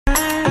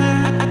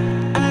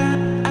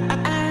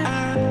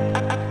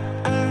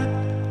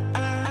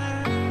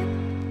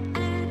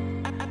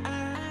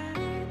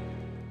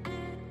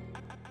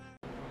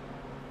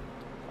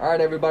right,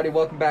 everybody,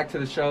 welcome back to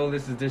the show.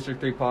 This is District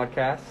 3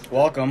 Podcast.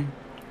 Welcome.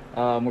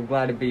 We're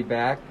glad to be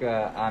back.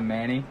 I'm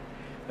Manny.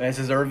 This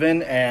is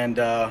Irvin, and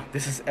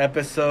this is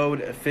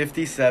episode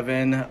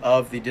 57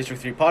 of the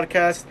District 3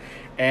 Podcast.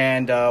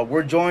 And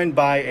we're joined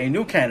by a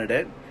new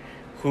candidate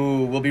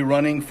who will be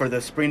running for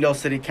the Springdale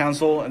City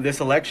Council in this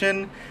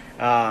election.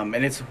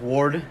 And it's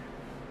Ward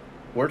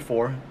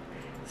 4,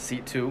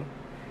 Seat 2.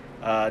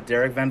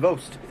 Derek Van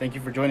Voast. Thank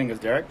you for joining us,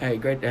 Derek. Hey,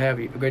 great to have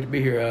you. Great to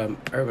be here.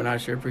 Irvin, I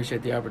sure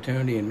appreciate the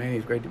opportunity, and man,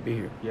 it's great to be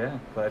here. Yeah,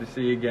 glad to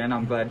see you again.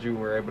 I'm glad you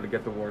were able to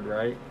get the ward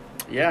right.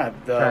 Yeah,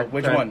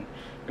 which one?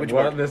 Which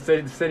well, one?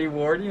 The city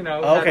ward, you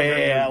know.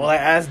 Okay, yeah. Well, I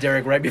asked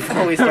Derek right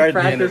before we started.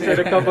 Practice it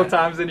a couple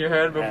times in your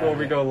head before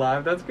we go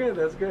live. That's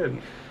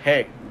good.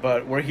 Hey,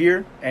 but we're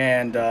here,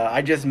 and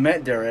I just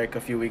met Derek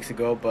a few weeks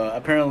ago, but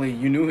apparently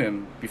you knew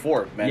him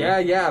before, man.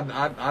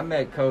 Yeah. I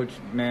met Coach,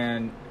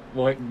 man.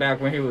 Well, back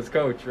when he was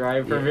coach,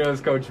 right? For me, it was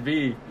Coach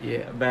V.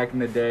 Yeah. Back in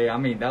the day. I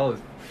mean, that was,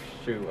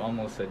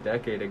 almost a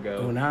decade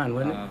ago. 09,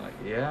 wasn't it?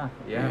 Yeah,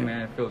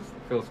 man. It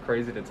feels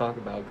crazy to talk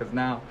about because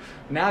now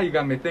you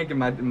got me thinking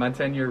my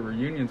 10-year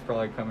reunion's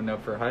probably coming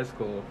up for high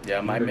school. Yeah,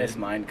 I missed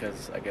mine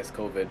because I guess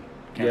COVID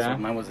canceled. Yeah.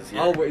 Mine was this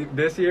year. Oh, wait,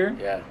 this year?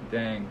 Yeah.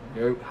 Dang.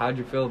 How'd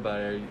you feel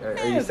about it?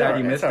 Are you sad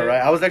you missed it? It's all it?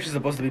 right. I was actually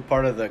supposed to be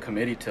part of the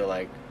committee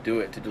to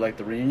do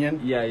the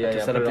reunion. Yeah.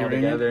 To set up the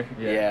reunion. Together.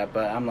 Yeah,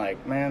 but I'm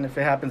like, man, if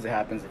it happens, it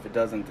happens. If it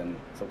doesn't, then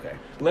it's okay.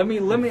 Let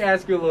me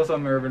ask you a little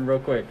something, Irvin, real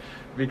quick,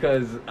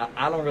 because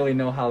I don't really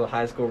know how the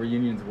high school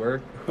reunions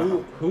work.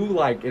 Who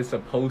is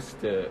supposed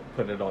to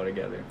put it all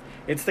together?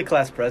 It's the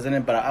class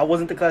president, but I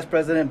wasn't the class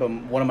president, but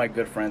one of my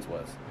good friends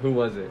was. Who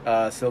was it?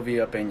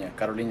 Silvia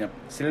Carolina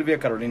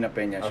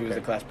Peña. She was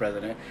the class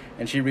president,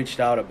 and she reached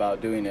out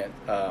about doing it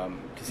to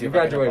see if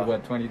I could help graduated, out.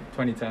 what,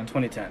 2010?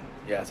 2010.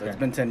 Yeah, so It's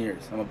been 10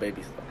 years. I'm a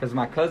baby still. Because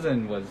my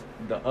cousin was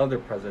the other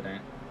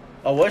president.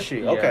 Oh, was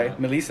she? Yeah. Okay,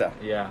 Melissa.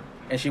 Yeah.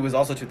 And she was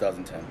also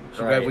 2010.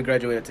 Right. We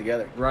graduated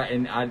together. Right,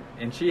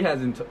 and she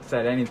hasn't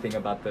said anything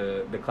about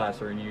the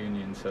class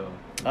reunion, so...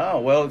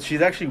 Oh, well,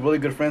 she's actually really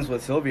good friends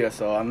with Sylvia,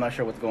 so I'm not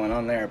sure what's going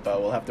on there, but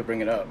we'll have to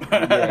bring it up.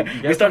 Yeah,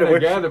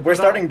 we're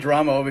starting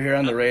drama over here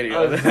on the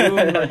radio. A Zoom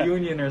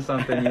reunion or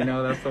something,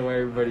 that's the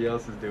way everybody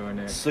else is doing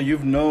it. So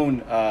you've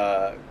known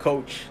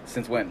Coach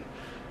since when?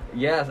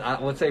 Yes, I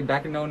would say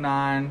back in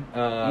 2009.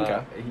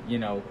 Okay.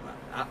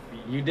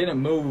 You didn't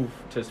move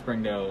to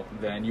Springdale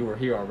then. You were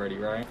here already,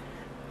 right?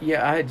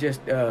 Yeah, I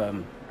just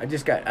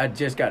got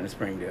to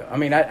Springdale. I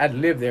mean, I'd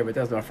lived there, but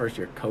that was my first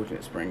year coaching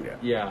at Springdale.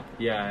 Yeah,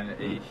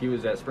 and he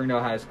was at Springdale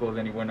High School.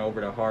 Then he went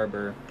over to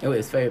Harbor. Oh,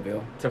 it's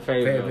Fayetteville.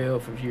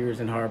 Fayetteville for years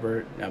in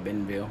Harbor. Now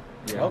Bentonville.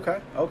 Yeah.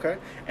 Okay.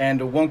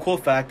 And one cool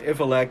fact: if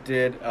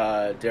elected,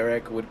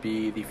 Derek would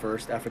be the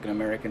first African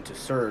American to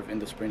serve in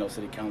the Springdale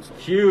City Council.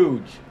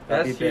 Huge.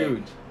 That's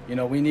huge.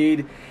 We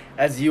need,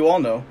 as you all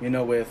know,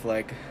 with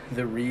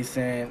the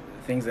recent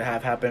things that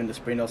have happened in the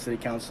Springdale City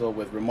Council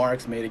with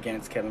remarks made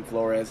against Kevin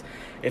Flores,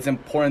 it's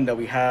important that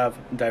we have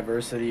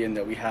diversity and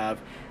that we have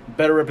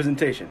better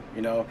representation.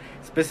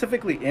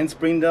 Specifically in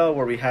Springdale,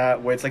 where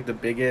it's the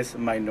biggest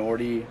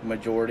majority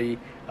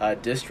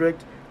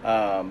district,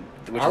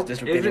 which is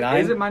District 89.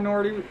 Is it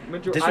minority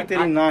majority? District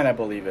 89, I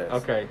believe it is.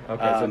 Okay.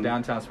 So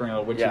downtown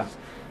Springdale, which is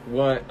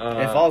what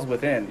it falls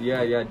within.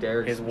 Yeah.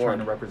 Derek's his ward. Trying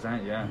to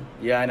represent. Yeah.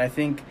 Yeah, and I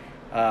think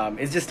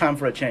it's just time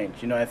for a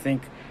change. I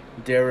think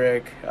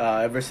Derek,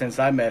 ever since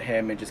I met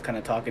him and just kind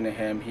of talking to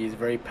him, he's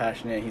very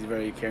passionate, he's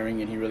very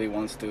caring, and he really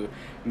wants to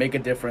make a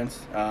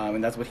difference.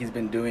 And that's what he's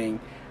been doing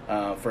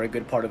for a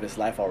good part of his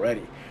life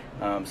already.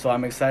 So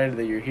I'm excited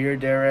that you're here,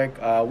 Derek.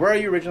 Where are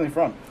you originally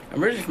from?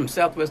 I'm originally from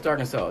Southwest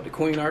Arkansas,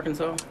 DeQueen,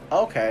 Arkansas.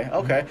 Okay.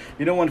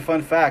 Mm-hmm. One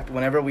fun fact: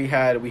 whenever we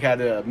had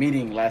a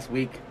meeting last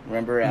week,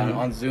 remember,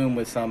 on Zoom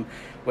with some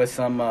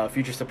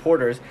future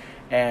supporters,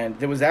 and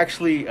there was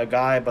actually a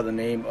guy by the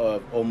name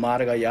of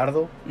Omar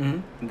Gallardo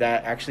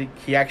that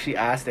he actually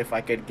asked if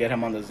I could get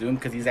him on the Zoom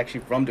because he's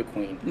actually from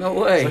DeQueen. No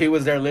way. So he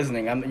was there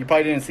listening. You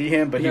probably didn't see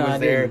him, but he was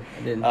there.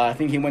 I didn't. I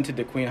think he went to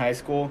DeQueen High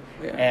School,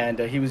 and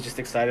he was just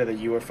excited that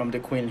you were from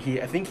DeQueen.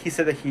 I think he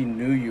said that he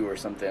knew you or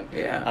something.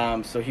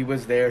 Yeah. So he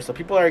was there. So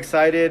people are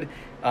excited.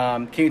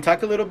 Can you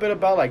talk a little bit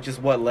about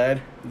just what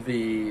led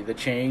the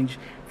change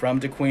from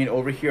DeQueen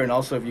over here, and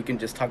also if you can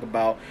just talk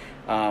about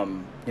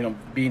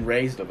being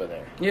raised over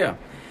there? Yeah.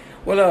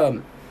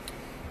 Well,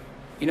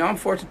 I'm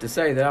fortunate to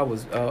say that I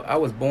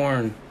was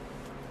born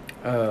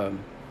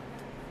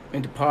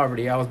into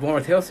poverty. I was born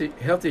with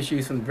health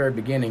issues from the very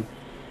beginning.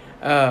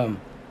 I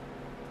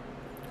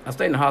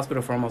stayed in the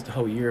hospital for almost a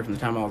whole year from the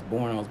time I was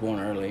born. I was born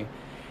early.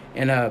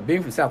 And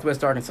being from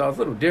Southwest Arkansas, it's a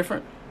little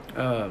different.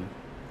 During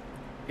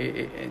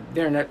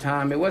that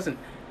time, it wasn't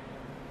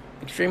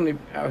extremely,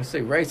 I would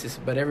say, racist,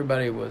 but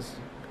everybody was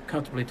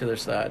comfortably to their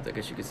sides, I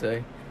guess you could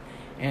say.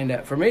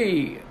 And for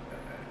me,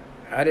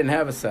 I didn't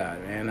have a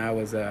side, man. I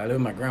lived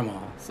with my grandma,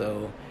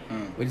 so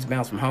we just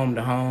bounced from home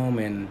to home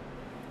and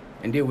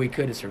did what we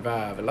could to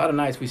survive. A lot of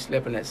nights we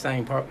slept in that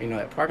same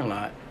that parking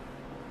lot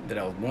that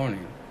I was born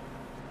in.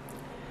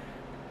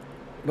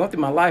 Going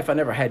through my life, I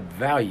never had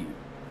value.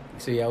 You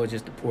see, I was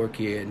just a poor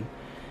kid.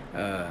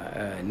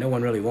 no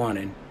one really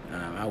wanted.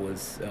 I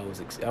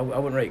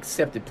wasn't really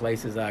accepted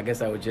places. I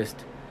guess I was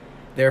just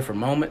there for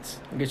moments,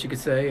 I guess you could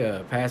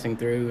say, passing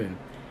through, and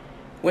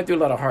went through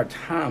a lot of hard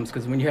times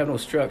because when you have no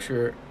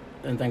structure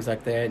and things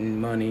like that, and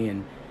money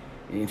and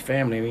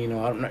family,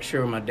 I'm not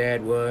sure where my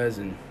dad was,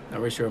 and not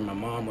really sure where my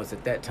mom was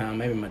at that time.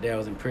 Maybe my dad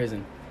was in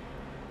prison,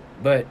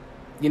 but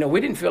we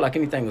didn't feel like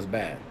anything was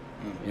bad.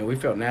 We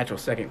felt natural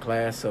second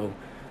class, so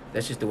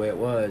that's just the way it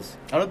was.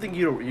 I don't think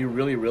you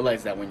really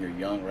realize that when you're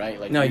young, right?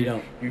 Like no, you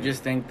don't. You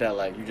just think that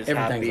like you're just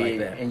Everything's happy,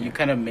 like that, and you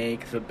kind of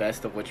make the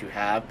best of what you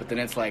have. But then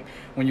it's like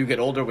when you get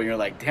older, when you're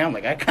like, damn,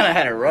 like I kind of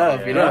had it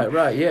rough, you know?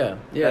 Right, yeah.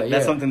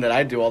 That's something that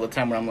I do all the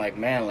time. Where I'm like,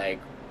 man, like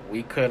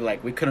we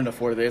couldn't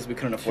afford this, we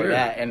couldn't afford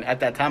that, and at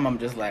that time I'm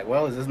just like,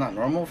 well, is this not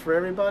normal for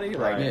everybody?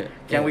 Like,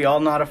 can we all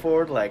not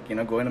afford like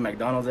going to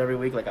McDonald's every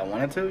week like I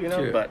wanted to,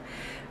 Sure.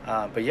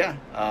 But yeah,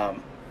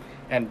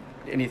 and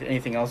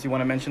anything else you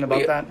want to mention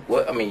about that?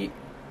 Well, I mean,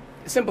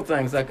 simple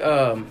things like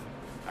I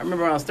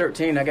remember when I was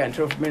 13, I got in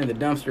trouble for being in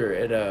the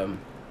dumpster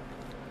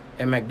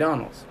at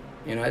McDonald's.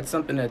 It's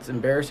something that's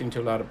embarrassing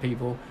to a lot of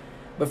people,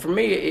 but for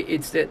me,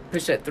 it's that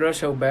push that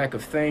threshold back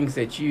of things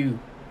that you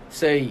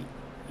say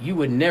you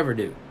would never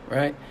do.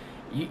 Right?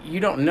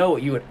 You don't know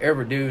what you would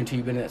ever do until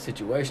you've been in that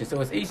situation.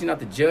 So it's easy not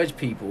to judge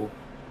people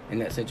in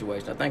that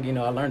situation. I think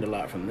I learned a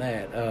lot from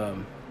that,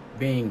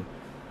 being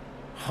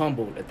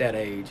humbled at that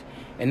age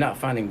and not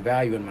finding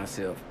value in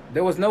myself.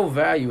 There was no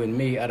value in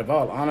me, out of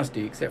all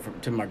honesty,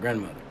 except to my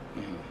grandmother.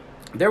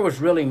 Mm-hmm. There was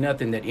really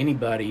nothing that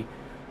anybody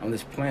on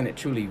this planet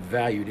truly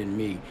valued in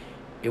me.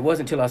 It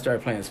wasn't until I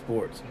started playing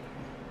sports,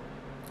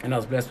 and I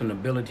was blessed with an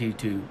ability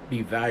to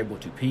be valuable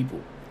to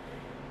people.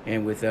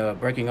 And with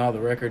breaking all the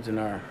records in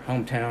our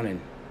hometown,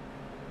 and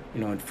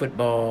in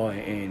football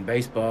and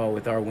baseball,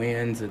 with our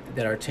wins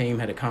that our team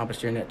had accomplished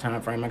during that time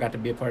frame, I got to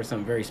be a part of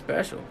something very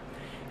special.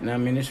 And I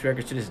mean, this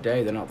records to this day,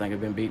 I don't think I've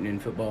been beaten in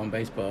football and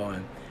baseball.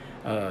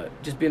 And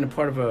just being a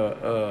part of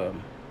a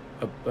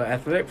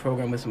athletic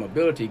program with some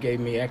ability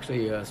gave me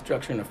actually a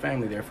structure and a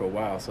family there for a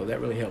while. So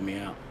that really helped me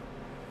out.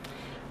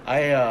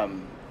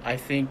 I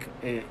think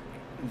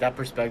that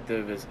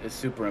perspective is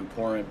super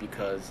important,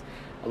 because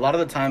a lot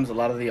of the times, a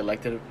lot of the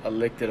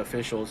elected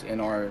officials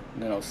in our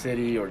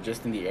city or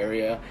just in the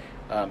area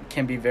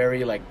can be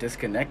very like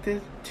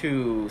disconnected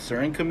to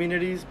certain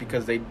communities,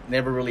 because they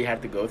never really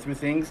had to go through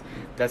things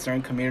that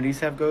certain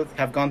communities have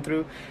gone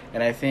through.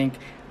 And I think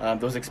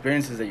those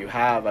experiences that you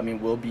have,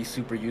 will be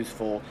super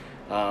useful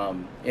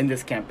in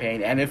this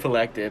campaign, and if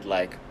elected,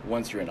 like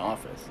once you're in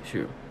office.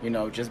 Sure.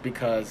 Just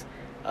because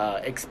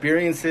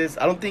experiences,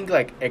 I don't think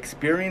like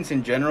experience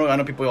in general, I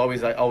know people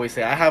always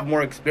say I have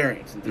more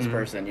experience than this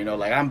person,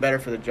 like I'm better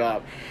for the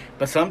job,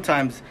 but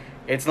sometimes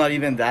it's not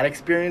even that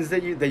experience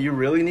that you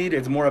really need.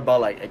 It's more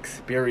about like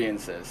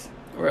experiences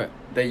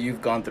that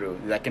you've gone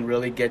through that can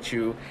really get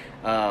you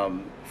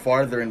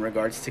farther in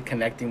regards to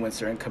connecting with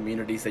certain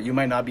communities that you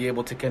might not be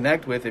able to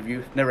connect with if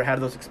you've never had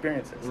those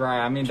experiences.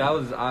 Right. That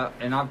was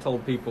and I've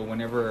told people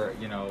whenever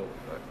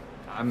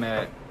I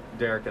met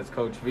Derek as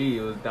Coach V,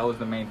 that was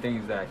the main thing,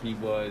 is that he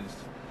was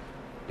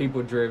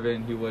people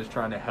driven. He was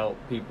trying to help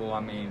people.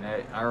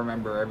 I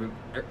remember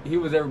he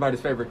was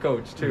everybody's favorite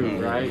coach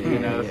too, right?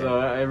 So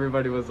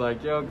everybody was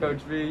like, yo, Coach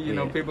V,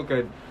 people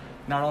could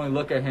not only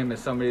look at him as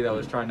somebody that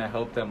was trying to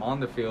help them on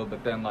the field,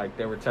 but then like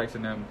they were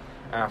texting him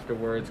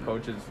afterwards,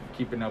 coaches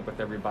keeping up with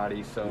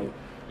everybody. So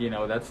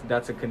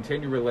that's a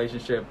continued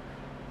relationship,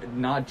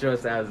 not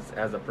just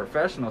as a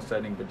professional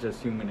setting, but just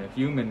human to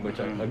human, which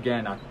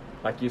again,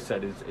 like you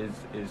said,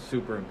 is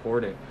super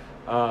important.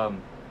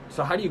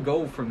 So how do you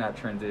go from that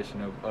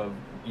transition of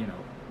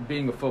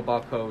being a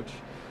football coach,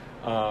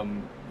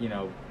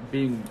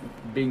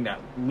 being that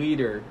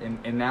leader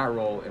in that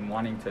role and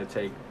wanting to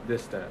take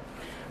this step?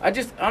 I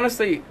just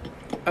honestly,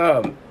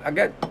 I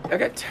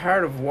got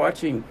tired of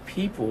watching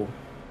people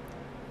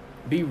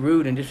be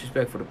rude and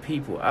disrespectful to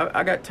people.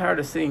 I got tired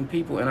of seeing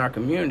people in our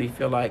community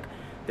feel like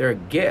they're a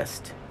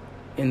guest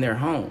in their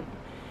home.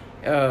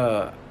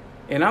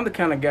 And I'm the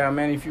kind of guy,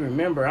 man, if you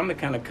remember, I'm the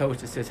kind of coach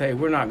that says, hey,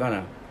 we're not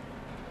gonna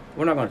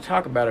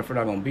talk about it if we're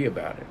not gonna be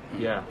about it.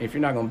 Yeah. If you're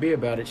not gonna be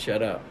about it,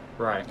 shut up.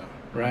 Right.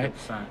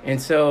 100%.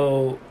 And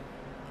so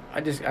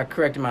I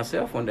corrected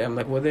myself one day. I'm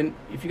like, well, then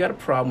if you got a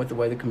problem with the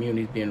way the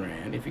community is being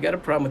ran, if you got a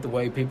problem with the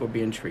way people are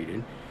being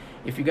treated,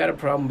 if you got a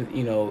problem with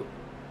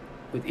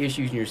with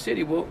issues in your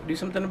city, well, do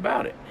something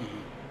about it.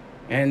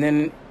 And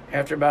then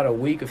after about a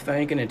week of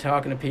thinking and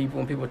talking to people,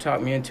 and people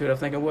talked me into it, I'm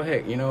thinking, well,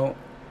 heck,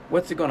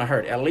 what's it going to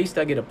hurt? At least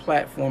I get a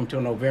platform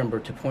till November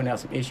to point out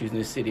some issues in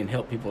this city and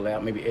help people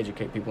out, maybe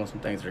educate people on some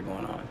things that are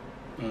going on.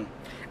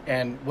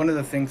 And one of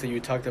the things that you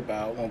talked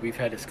about when we've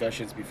had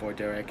discussions before,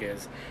 Derek,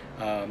 is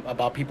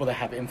about people that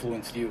have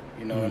influenced you,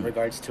 in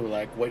regards to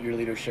like what your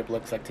leadership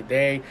looks like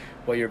today,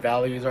 what your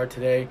values are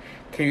today.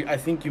 I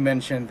think you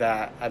mentioned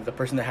that the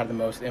person that had the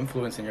most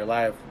influence in your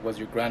life was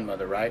your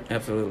grandmother, right?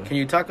 Absolutely. Can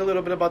you talk a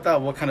little bit about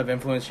that? What kind of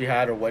influence she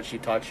had, or what she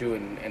taught you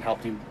and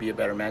helped you be a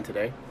better man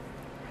today?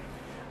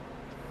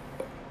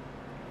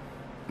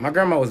 My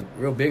grandma was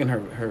real big in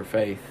her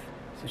faith,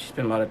 so she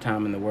spent a lot of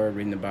time in the Word,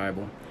 reading the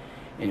Bible.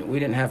 and we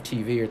didn't have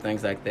TV or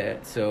things like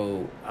that.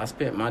 So I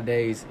spent my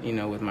days,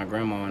 with my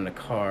grandma in the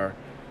car.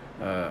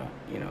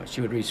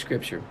 She would read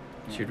scripture.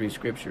 She would read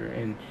scripture,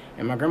 and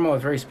my grandma was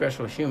a very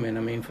special human.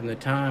 I mean, from the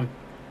time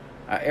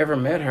I ever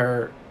met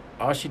her,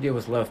 all she did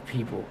was love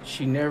people.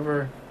 She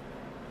never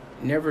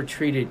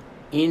treated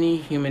any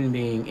human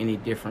being any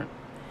different.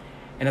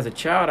 And as a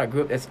child, I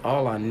grew up, that's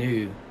all I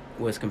knew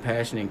was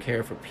compassion and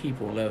care for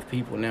people, love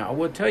people. Now, I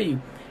will tell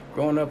you,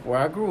 growing up where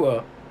I grew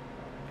up,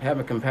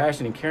 having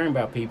compassion and caring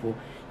about people,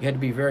 you had to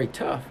be very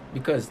tough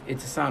because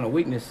it's a sign of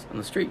weakness on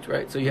the streets,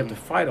 right? So you have to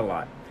fight a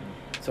lot.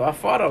 So I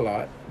fought a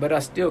lot, but I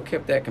still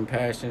kept that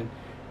compassion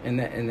and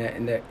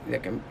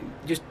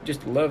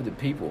just love the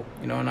people,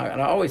 and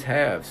I always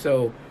have.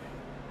 So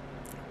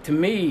to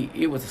me,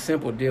 it was a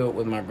simple deal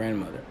with my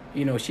grandmother.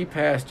 She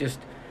passed just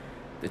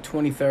the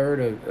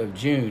 23rd of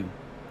June.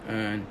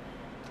 And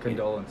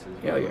condolences.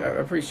 Yeah, I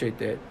appreciate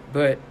that.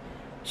 But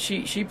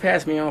she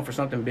passed me on for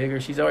something bigger.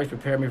 She's always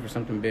prepared me for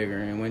something bigger.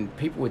 And when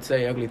people would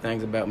say ugly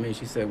things about me,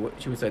 she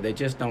would say, they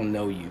just don't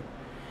know you,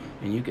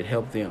 and you could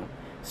help them.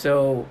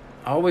 So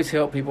I always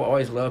help people,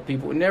 always love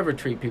people, never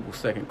treat people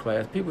second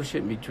class. People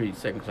shouldn't be treated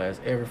second class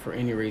ever for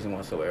any reason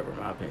whatsoever, in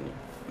my opinion.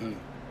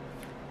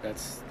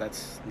 That's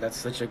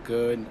such a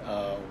good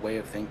way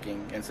of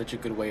thinking and such a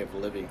good way of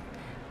living.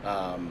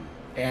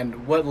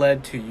 And what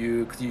led to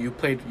you? Because you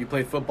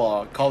played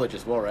football at college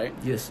as well, right?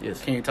 Yes.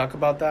 Can you talk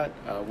about that?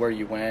 Where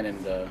you went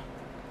and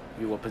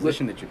what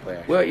position did you play?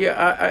 Actually? Well,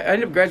 yeah, I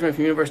ended up graduating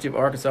from University of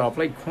Arkansas. I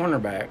played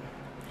cornerback.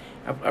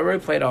 I really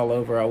played all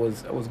over. I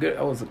was good.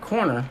 I was a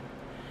corner,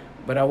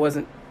 but I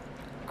wasn't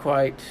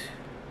quite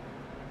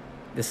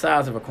the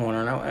size of a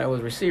corner. And I was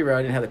a receiver.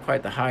 I didn't have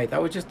quite the height. I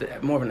was just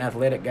more of an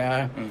athletic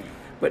guy.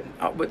 But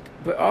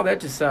all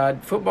that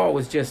aside, football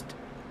was just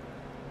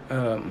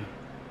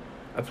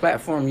a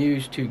platform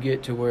used to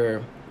get to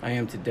where I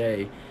am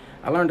today.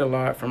 I learned a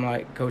lot from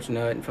like Coach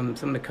Nutt and from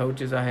some of the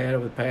coaches I had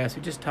over the past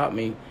who just taught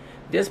me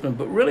discipline,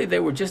 but really they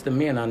were just the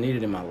men I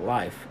needed in my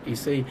life. You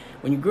see,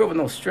 when you grew up with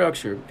no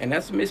structure, and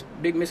that's a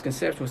big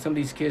misconception with some of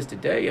these kids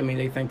today. I mean,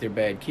 they think they're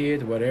bad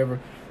kids or whatever.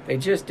 They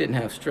just didn't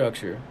have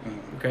structure,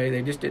 okay?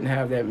 They just didn't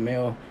have that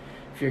male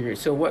figure.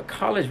 So what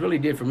college really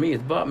did for me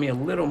is bought me a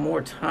little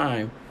more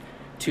time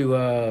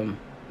to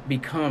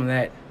become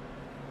that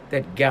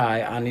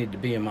guy I needed to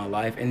be in my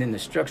life. And then the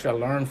structure I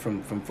learned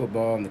from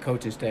football and the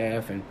coaching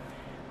staff, and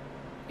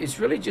it's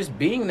really just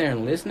being there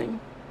and listening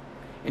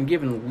and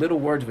giving little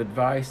words of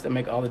advice that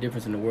make all the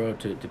difference in the world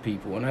to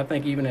people. And I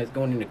think even as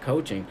going into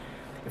coaching,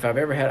 if I've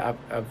ever had,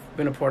 I've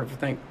been a part of, I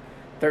think,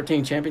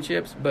 13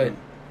 championships, but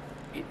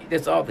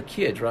that's all the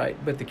kids, right?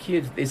 But the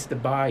kids, it's the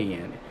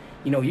buy-in.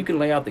 You can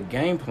lay out the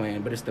game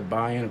plan, but it's the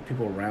buy-in of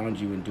people around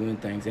you and doing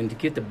things. And to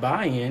get the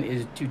buy-in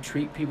is to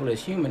treat people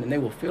as human, and they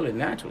will feel it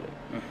naturally.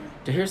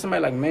 To hear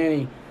somebody like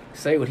Manny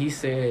say what he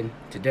said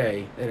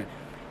today, that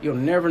you'll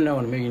never know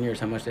in a million years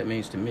how much that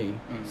means to me,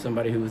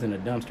 somebody who was in a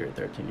dumpster at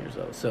 13 years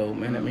old. So,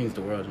 man, that means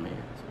the world to me.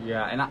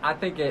 Yeah, and I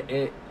think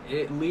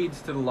it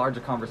leads to the larger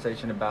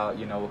conversation about,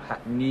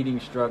 needing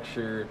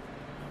structure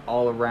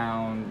all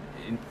around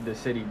in the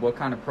city. What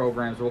kind of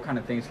programs, what kind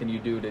of things can you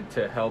do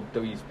to help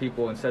these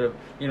people instead of,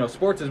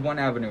 sports is one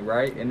avenue,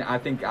 right? And I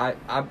think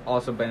I've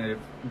also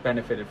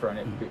benefited from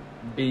it,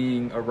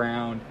 being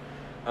around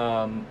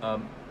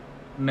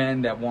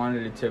men that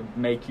wanted to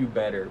make you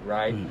better,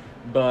 right?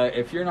 But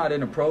if you're not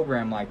in a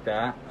program like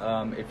that,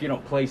 if you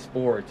don't play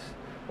sports,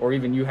 or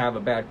even you have a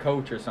bad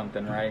coach or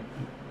something, right,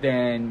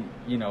 then,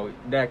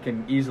 that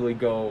can easily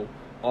go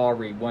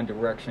awry one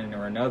direction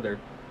or another.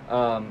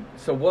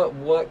 So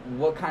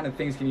what kind of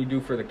things can you do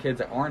for the kids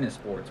that aren't in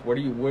sports? What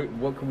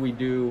can we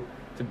do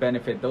to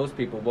benefit those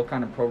people? What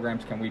kind of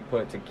programs can we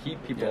put to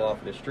keep people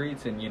off the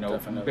streets and,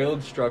 Definitely.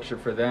 build structure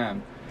for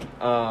them?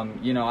 I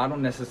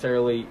don't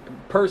necessarily,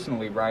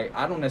 personally, right,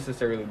 I don't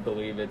necessarily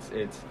believe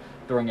it's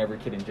throwing every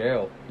kid in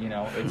jail.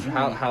 It's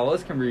how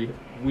else can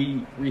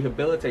we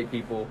rehabilitate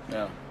people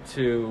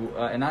to,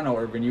 and I know,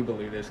 Urban, you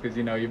believe this because,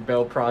 your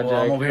Bell Project.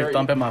 Well, I'm over here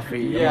thumping my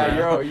feet.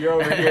 Yeah, you're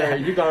over here.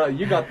 You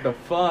got the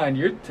fun.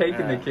 You're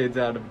taking the kids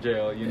out of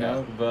jail,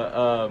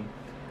 But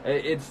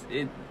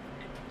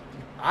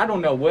I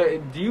don't know.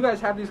 What do you guys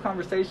have these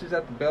conversations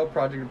at the Bell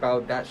Project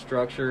about that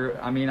structure?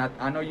 I mean,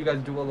 I know you guys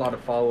do a lot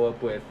of follow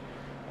up with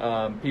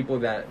people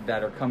that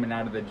are coming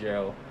out of the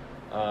jail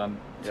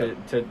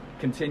to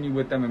continue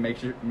with them and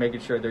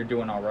making sure they're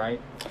doing all right.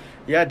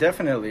 Yeah,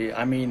 definitely.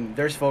 I mean,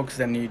 there's folks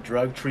that need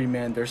drug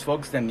treatment. There's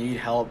folks that need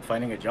help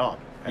finding a job.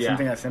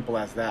 Something as simple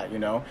as that,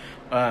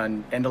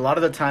 And a lot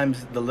of the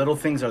times, the little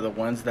things are the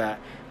ones that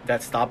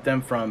stop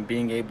them from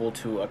being able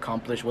to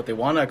accomplish what they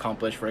want to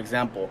accomplish. For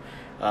example,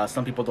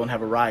 some people don't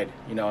have a ride.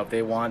 If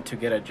they want to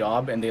get a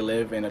job and they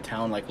live in a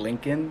town like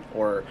Lincoln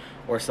or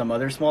some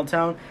other small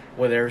town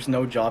where there's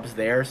no jobs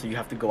there, so you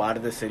have to go out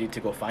of the city to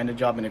go find a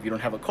job. And if you don't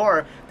have a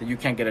car, then you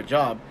can't get a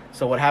job.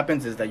 So what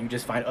happens is that you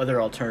just find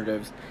other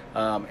alternatives,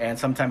 and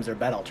sometimes they're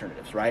bad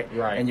alternatives, right?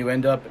 Right. And you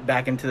end up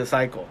back into the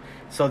cycle.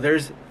 So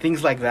there's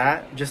things like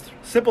that, just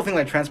simple thing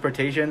like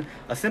transportation,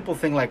 a simple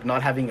thing like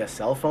not having a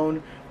cell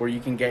phone where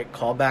you can get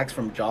callbacks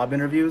from job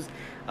interviews.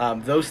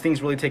 those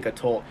things really take a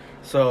toll.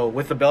 So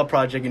with the Bell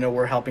Project,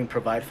 we're helping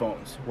provide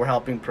phones. We're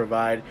helping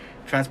provide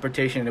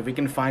transportation. If we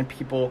can find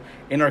people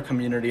in our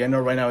community, I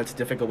know right now it's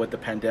difficult with the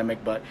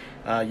pandemic, but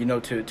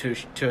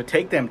to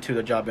take them to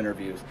the job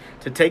interviews,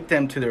 to take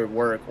them to their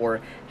work,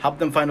 or help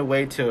them find a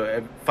way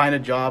to find a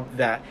job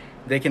that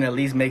they can at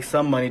least make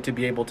some money to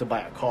be able to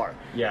buy a car.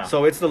 Yeah.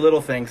 So it's the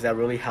little things that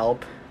really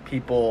help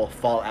people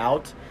fall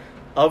out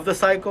of the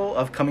cycle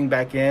of coming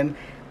back in.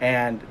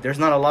 And there's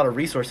not a lot of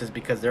resources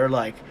because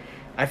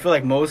I feel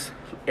like most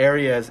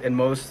areas and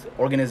most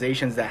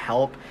organizations that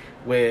help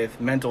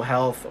with mental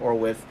health or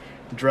with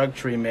drug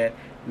treatment,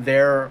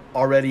 they're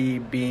already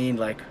being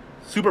like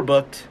super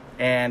booked,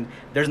 and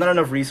there's not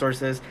enough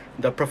resources.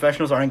 The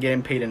professionals aren't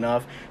getting paid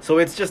enough. So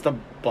it's just a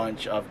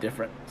bunch of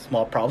different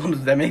small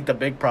problems that make the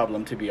big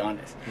problem, to be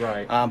honest.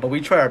 Right. But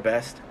we try our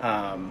best.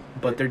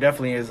 But there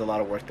definitely is a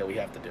lot of work that we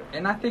have to do.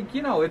 And I think,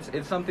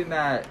 it's something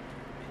that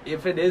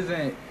if it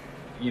isn't,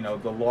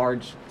 the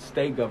large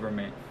state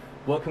government,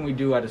 what can we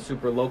do at a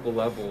super local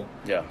level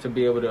to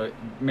be able to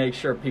make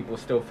sure people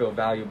still feel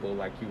valuable,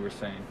 like you were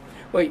saying?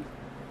 Well,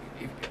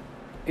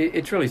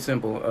 it's really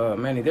simple,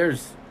 Manny.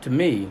 To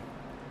me,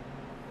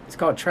 it's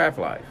called trap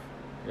life.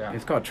 Yeah.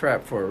 It's called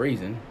trap for a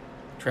reason.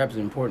 Trap is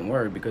an important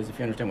word because if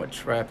you understand what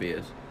trap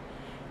is,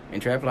 and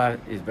trap life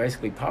is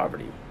basically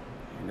poverty.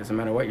 It doesn't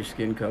matter what your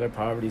skin color,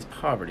 poverty is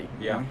poverty.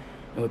 Yeah.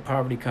 And with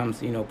poverty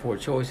comes, poor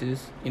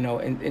choices, and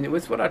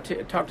it's what I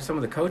talk to some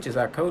of the coaches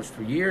I coached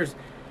for years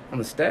on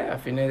the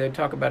staff, and they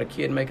talk about a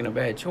kid making a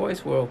bad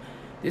choice. Well,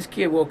 this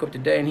kid woke up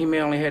today and he may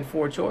only had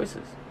 4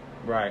 choices.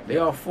 Right. They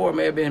all 4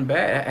 may have been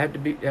bad.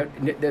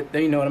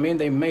 You know what I mean?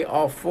 They may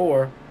all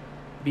 4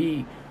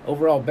 be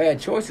overall bad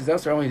choices.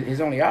 Those are his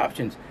only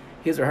options,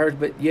 his or hers,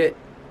 but yet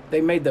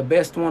they made the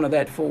best one of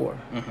that 4.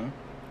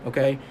 Mm-hmm.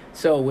 Okay?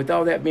 So with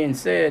all that being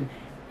said,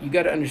 you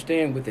got to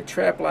understand with the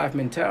trap life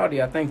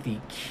mentality, I think the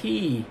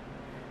key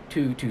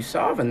to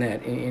solving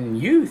that in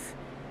youth,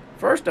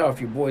 first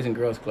off, your Boys and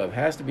Girls Club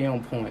has to be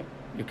on point.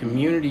 Your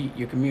community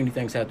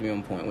things have to be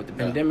on point. With the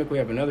pandemic, we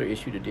have another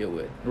issue to deal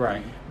with.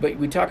 Right. But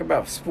we talk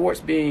about sports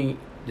being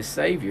the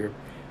savior.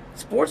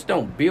 Sports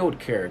don't build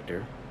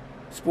character.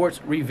 Sports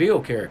reveal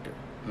character.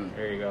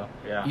 There you go.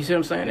 Yeah. You see what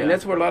I'm saying? Yeah. And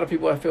that's where a lot of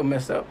people I feel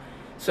messed up.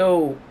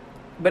 So,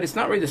 but it's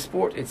not really the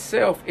sport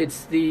itself.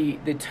 It's the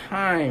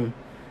time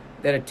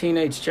that a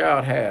teenage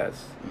child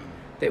has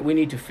that we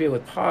need to feel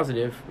with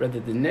positive rather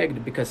than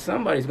negative, because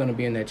somebody's going to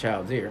be in that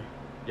child's ear.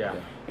 Yeah.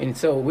 And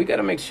so we got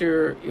to make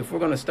sure, if we're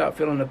going to stop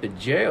filling up the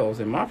jails,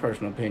 in my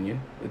personal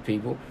opinion, with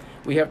people,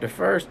 we have to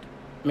first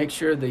make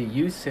sure the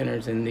youth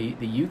centers and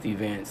the youth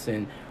events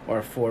are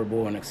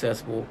affordable and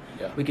accessible.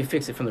 Yeah. We can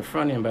fix it from the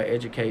front end by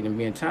educating and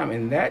being time.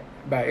 And that,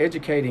 by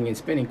educating and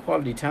spending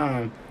quality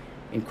time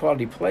in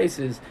quality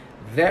places,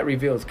 that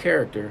reveals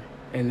character.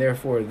 And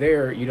therefore,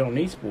 there you don't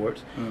need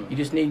sports. You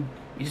just need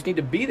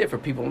to be there for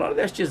people. A lot of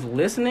that's just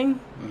listening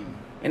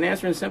and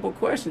answering simple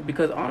questions.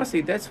 Because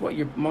honestly, that's what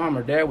your mom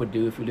or dad would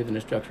do if you lived in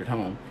a structured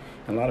home.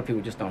 And a lot of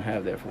people just don't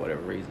have that for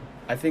whatever reason.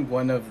 I think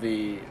one of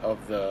the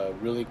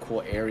really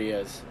cool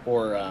areas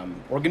or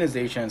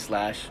organization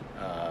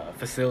 /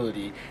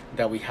 facility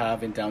that we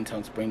have in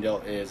downtown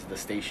Springdale is the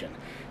station.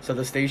 So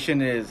the station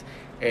is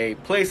a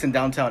place in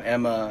downtown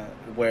Emma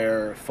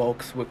where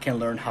folks can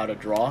learn how to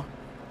draw.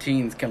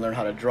 Teens can learn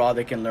how to draw.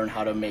 They can learn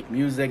how to make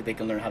music. They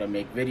can learn how to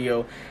make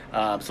video. They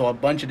have a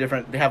bunch of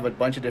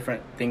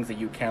different things that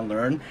you can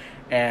learn,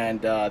 and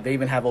they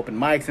even have open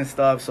mics and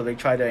stuff. So they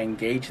try to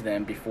engage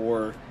them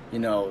before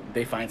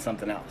they find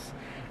something else.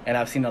 And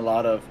I've seen a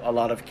lot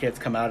of kids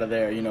come out of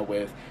there,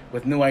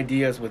 with new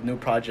ideas, with new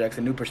projects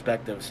and new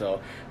perspectives. So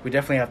we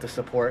definitely have to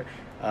support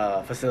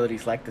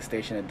facilities like the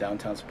station in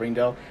downtown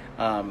Springdale.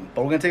 But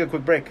we're gonna take a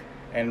quick break,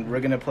 and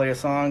we're gonna play a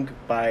song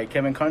by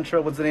Kevin Contra.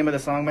 What's the name of the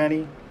song,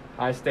 Manny?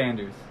 High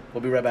standards.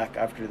 We'll be right back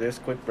after this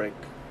quick break.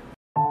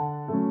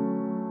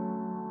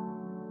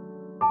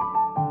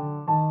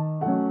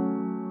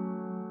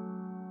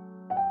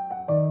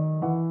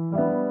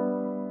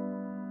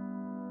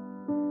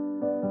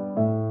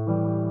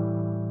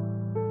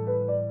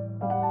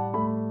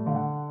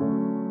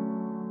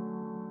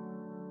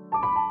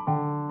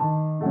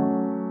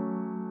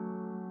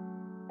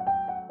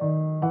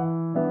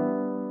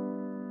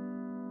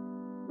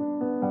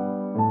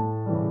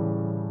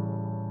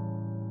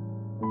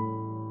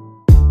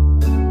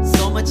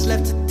 much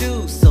left to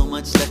do, so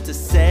much left to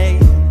say.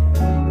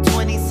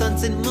 20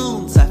 suns and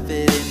moons I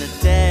fit in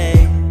a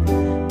day.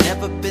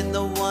 Never been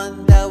the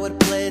one that would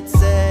play it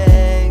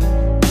safe.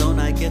 Don't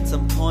I get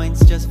some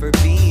points just for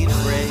being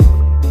brave?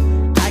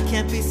 I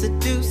can't be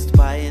seduced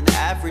by an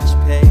average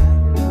pay,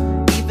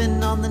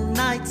 even on the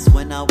nights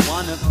when I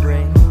wanna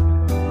break.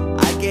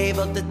 I gave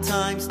up the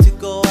times to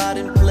go out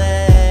and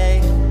play.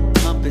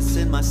 Compass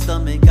in my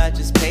stomach, I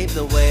just paved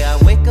the way. I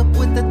wake up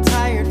with a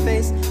tired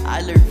face,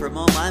 I learned from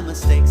all my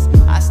mistakes.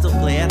 I still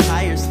play at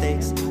higher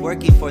stakes,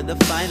 working for the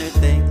finer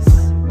things.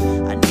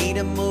 I need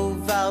to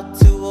move out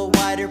to a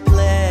wider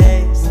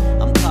place.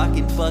 I'm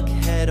talking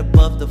Buckhead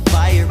above the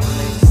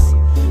fireplace.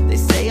 They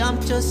say I'm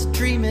just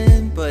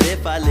dreaming, but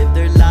if I lived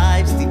their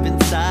lives deep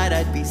inside,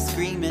 I'd be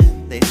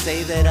screaming. They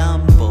say that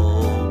I'm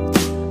bold,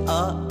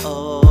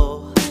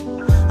 uh-oh.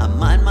 I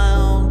mind my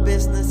own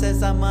business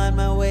as I mind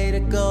my way to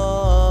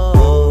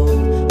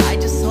go. I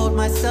just hold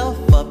myself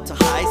up to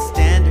high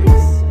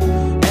standards.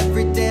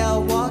 Every day I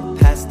walk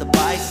past the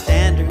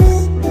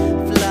bystanders,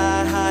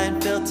 fly high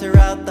and filter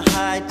out the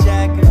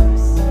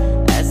hijackers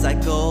as I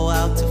go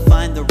out to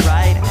find the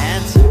right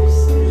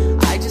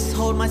answers. I just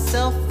hold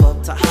myself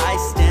up to high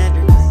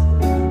standards.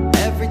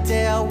 Every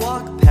day I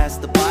walk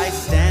past the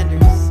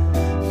bystanders,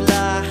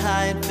 fly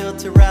high and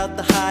filter out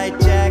the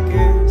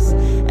hijackers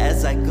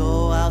as I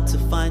go out to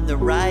find the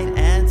right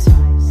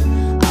answers.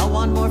 I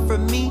want more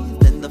from me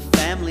than the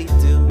family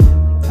do.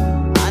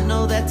 I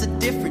know that's a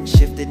different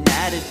shift in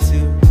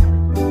attitude.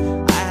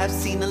 I have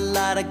seen a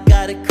lot, I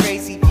got a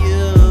crazy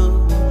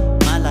view.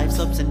 My life's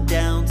ups and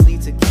downs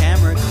needs a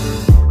camera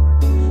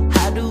crew.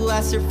 How do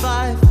I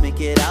survive, make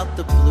it out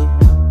the blue?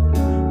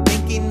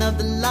 Thinking of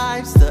the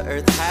lives the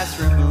earth has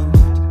removed.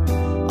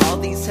 All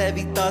these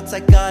heavy thoughts I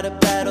gotta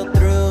battle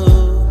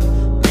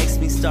through. Makes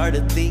me start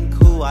to think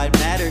who I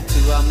matter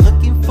to. I'm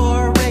looking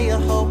for a ray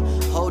of hope,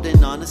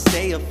 holding on to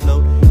stay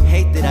afloat.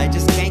 Hate that I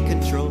just can't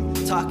control,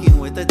 talking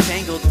with a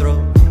tangled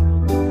throat.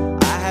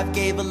 I have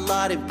gave a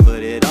lot and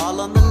put it all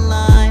on the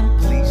line.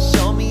 Please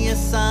show me a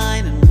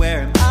sign, and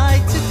where am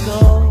I to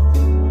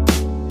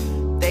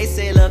go? They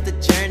say love the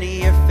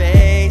journey you're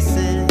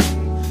facing.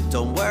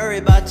 Don't worry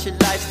about your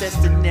life's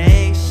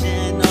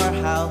destination or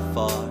how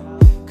far,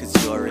 'cause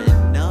you're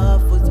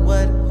enough with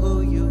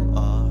who you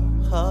are.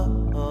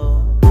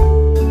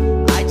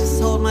 I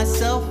just hold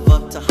myself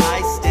up to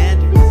high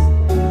standards.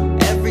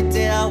 Every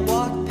day I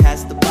walk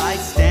past the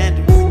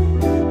bystanders,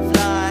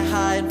 fly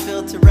high and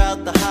filter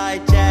out the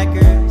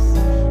hijackers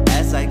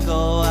as I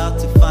go out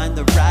to find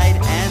the right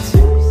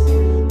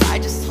answers. I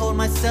just hold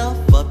myself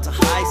up to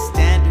high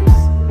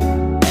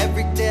standards.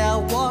 Every day I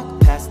walk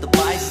past the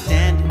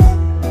bystanders,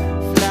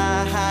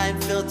 fly high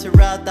and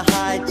filter out the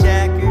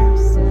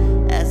hijackers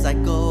as I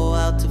go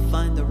out to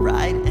find the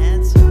right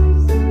answers.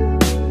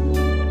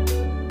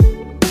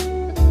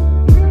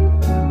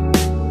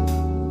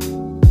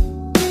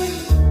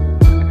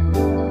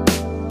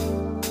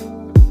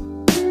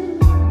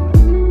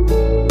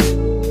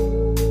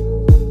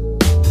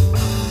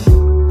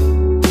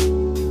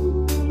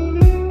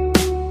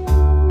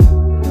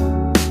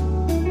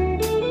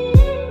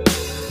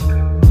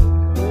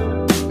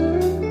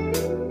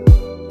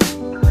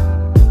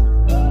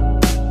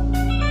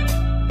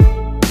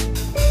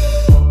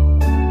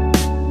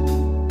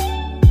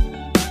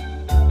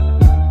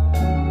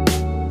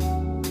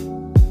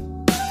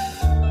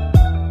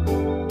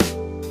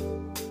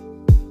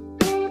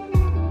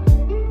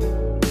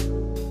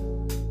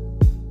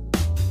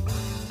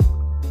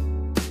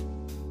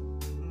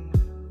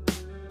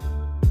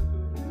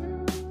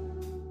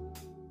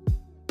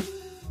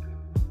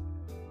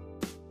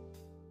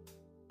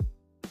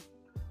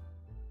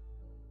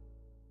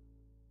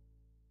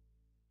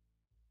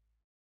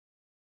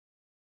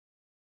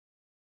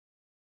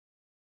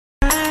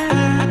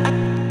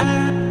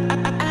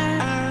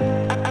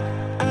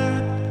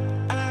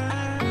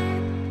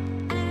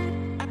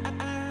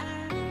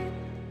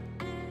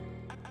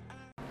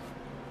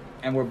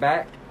 And we're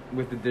back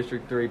with the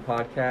District 3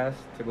 podcast.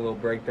 Took a little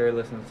break there,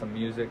 listened to some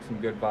music, some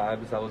good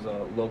vibes. That was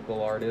a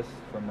local artist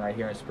from right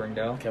here in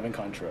Springdale, Kevin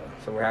Contra.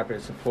 So we're happy to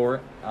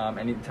support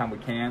anytime we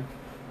can.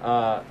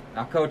 Now,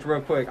 Coach,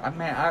 real quick,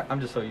 I'm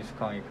just so used to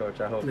calling you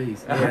Coach. I hope.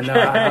 Please. Yeah,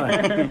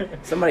 no,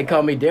 somebody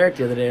called me Derek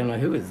the other day. I'm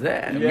like, who is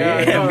that?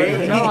 Yeah,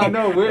 no, I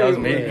know. That was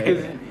me.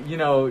 Because, you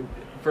know,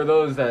 for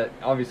those that,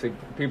 obviously,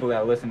 people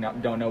that listen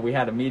don't know, we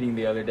had a meeting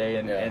the other day,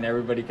 and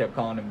everybody kept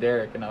calling him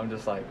Derek, and I'm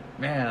just like,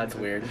 man, that's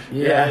weird.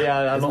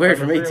 Yeah, it's weird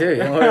for me, too.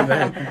 Don't worry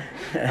about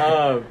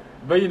it.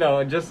 But, you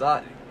know, just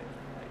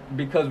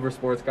because we're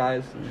sports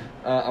guys,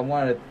 I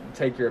wanted to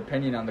take your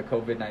opinion on the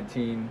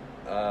COVID-19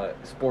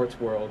 sports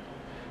world.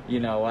 You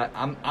know,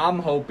 I'm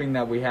hoping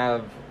that we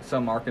have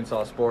some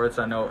Arkansas sports.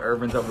 I know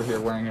Irvin's over here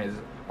wearing his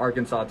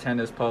Arkansas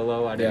tennis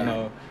polo. I didn't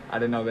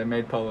know they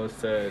made polos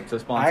to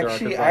sponsor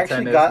Arkansas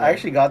tennis. I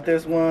actually got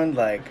this one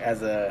like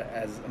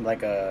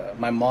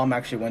my mom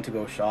actually went to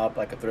go shop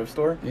like a thrift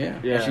store. Yeah.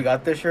 And she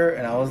got this shirt,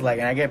 and I was like,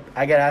 and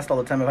I get asked all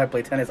the time if I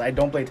play tennis. I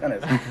don't play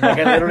tennis. Like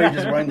I literally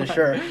just wearing the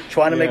shirt,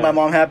 trying to make my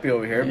mom happy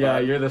over here. Yeah,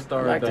 you're the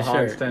star of the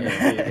Hawks tennis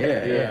team.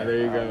 Yeah, there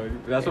you go.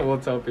 That's what we'll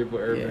tell people,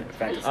 Irvin.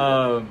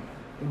 Yeah,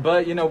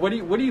 but you know, what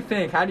do you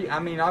think?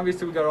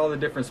 Obviously we got all the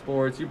different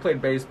sports. You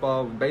played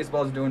baseball.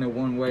 Baseball's doing it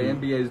one way.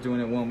 NBA's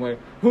doing it one way.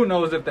 Who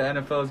knows if the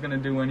NFL is going to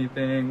do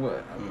anything?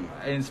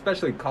 And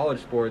especially college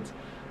sports,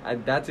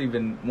 that's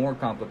even more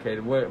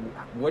complicated.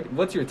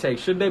 What's your take?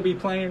 Should they be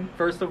playing,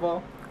 first of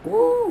all?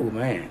 Ooh,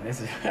 man,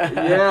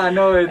 yeah, I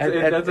know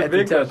that's a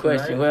big tough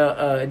question. Right?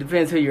 Well, it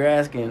depends who you're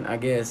asking, I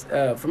guess.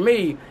 For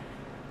me,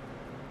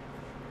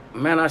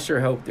 man, I sure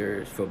hope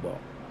there's football.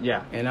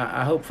 Yeah, and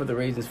I hope for the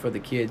reasons for the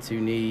kids who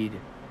need,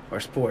 or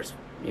sports,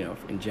 you know,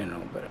 in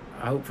general. But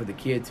I hope for the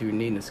kids who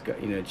need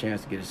a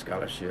chance to get a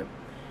scholarship.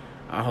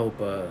 I hope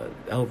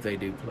they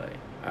do play.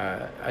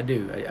 I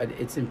do.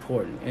 It's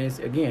important,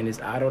 and it's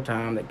idle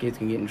time that kids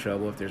can get in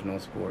trouble if there's no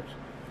sports.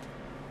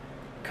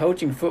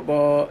 Coaching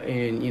football,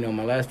 and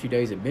my last few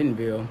days at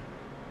Bentonville,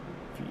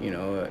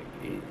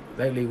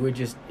 lately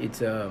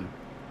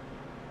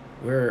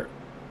we're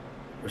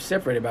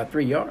separated by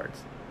 3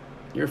 yards.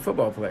 You're a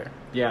football player.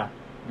 Yeah.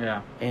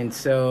 And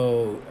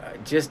so,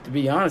 just to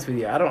be honest with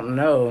you, I don't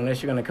know,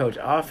 unless you're going to coach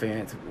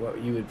offense, what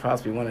you would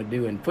possibly want to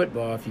do in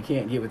football if you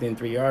can't get within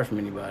 3 yards from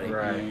anybody.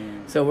 Right.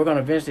 So we're going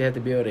to eventually have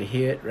to be able to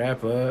hit,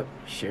 wrap up,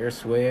 share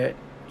sweat,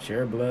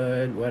 share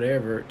blood,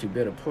 whatever, to be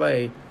able to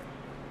play.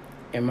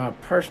 And my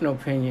personal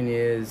opinion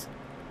is,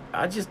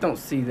 I just don't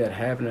see that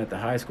happening at the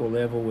high school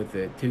level with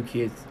the 2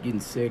 kids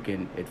getting sick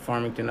at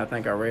Farmington, I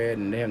think I read,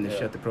 and they having to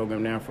shut the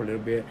program down for a little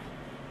bit.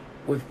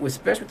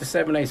 Especially with the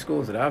 7A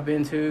schools that I've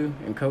been to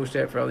and coached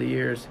at for all the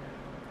years,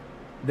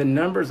 the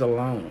numbers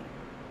alone,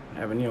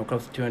 having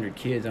close to 200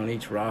 kids on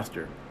each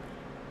roster,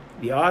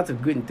 the odds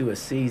of getting through a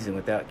season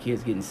without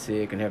kids getting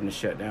sick and having to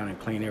shut down and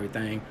clean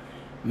everything,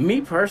 me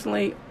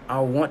personally,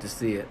 I want to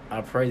see it. I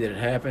pray that it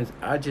happens.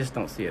 I just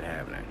don't see it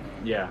happening.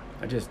 Yeah.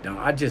 I just don't.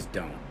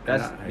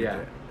 That's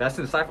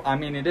insightful. I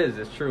mean, it is.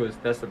 It's true.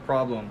 That's the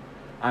problem.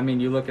 I mean,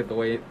 you look at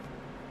the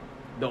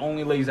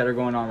only leagues that are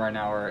going on right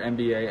now are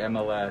NBA,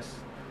 MLS,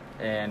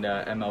 and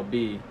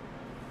MLB.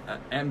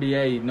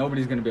 NBA,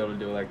 nobody's going to be able to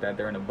do it like that.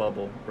 They're in a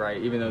bubble,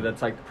 right? Even though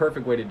that's like the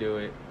perfect way to do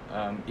it.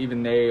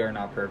 Even they are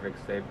not perfect.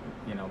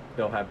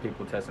 They'll have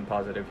people testing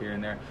positive here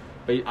and there.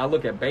 But I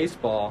look at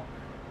baseball,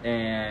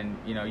 and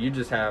you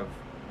just have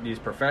these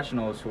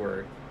professionals who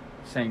are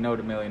saying no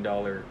to $1 million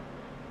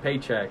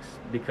paychecks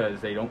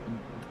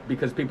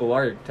because people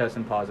are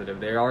testing positive.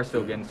 They are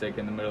still getting sick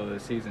in the middle of the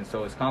season,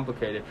 so it's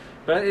complicated.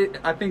 But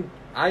I think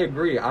I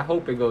agree. I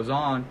hope it goes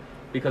on.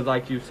 Because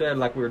like you said,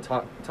 like we were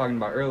talking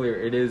about earlier,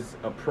 it is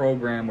a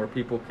program where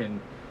people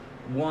can,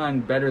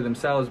 one, better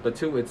themselves, but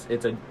two, it's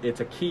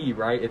a key,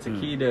 right? It's a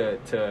key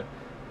to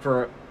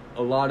for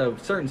a lot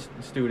of certain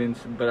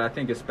students, but I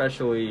think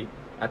especially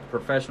at the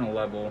professional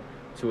level,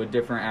 to a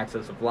different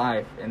access of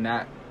life, and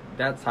that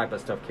type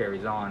of stuff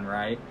carries on,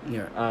 right?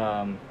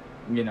 Yeah.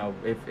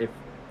 If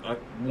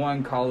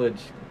one college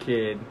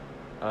kid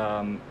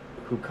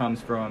who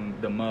comes from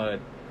the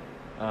mud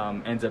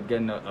ends up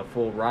getting a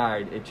full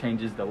ride, it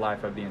changes the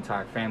life of the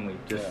entire family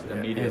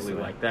immediately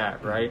like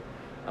that, right?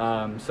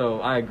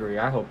 So I agree.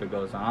 I hope it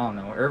goes on. I don't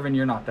know. Irvin,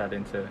 you're not that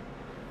into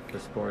the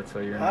sport, so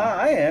you're not.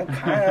 I am,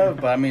 kind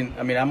of, but I mean,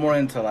 I'm more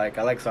into, I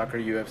like soccer,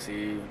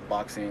 UFC,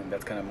 boxing.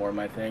 That's kind of more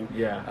my thing.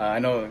 Yeah. I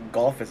know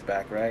golf is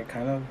back, right?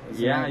 Kind of?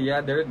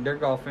 Yeah, they're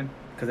golfing.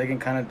 Because they can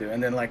kind of do,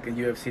 and then in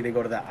UFC they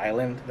go to that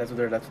island. That's what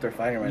they're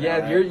fighting right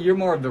now. Yeah, you're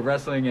more of the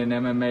wrestling and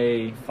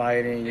MMA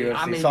fighting,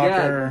 UFC,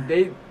 soccer.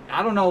 Yeah,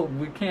 I don't know.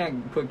 We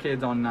can't put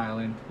kids on an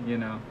island,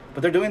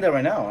 But they're doing that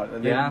right now.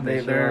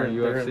 They're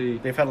UFC.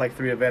 They've had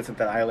 3 events at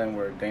that island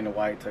where Dana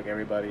White took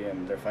everybody,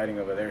 and they're fighting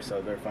over there. So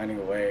they're finding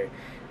a way.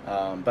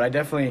 But I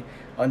definitely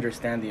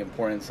understand the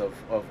importance of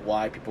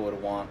why people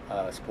would want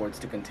sports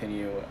to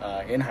continue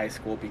in high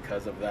school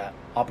because of that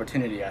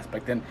opportunity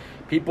aspect. And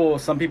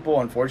some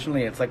people,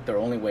 unfortunately, it's like their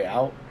only way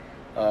out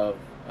of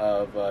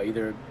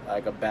either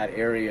like a bad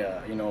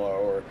area,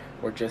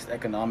 or just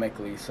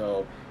economically.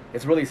 So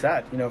it's really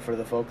sad, for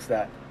the folks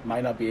that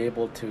might not be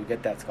able to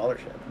get that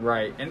scholarship.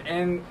 Right,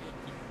 and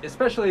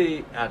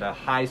especially at a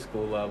high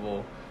school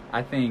level,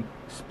 I think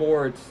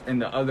sports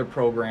and the other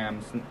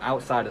programs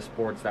outside of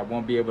sports that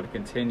won't be able to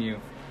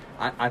continue,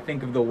 I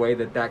think of the way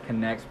that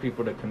connects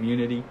people to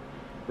community,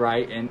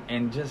 right?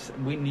 And just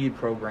we need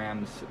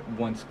programs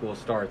once school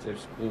starts, if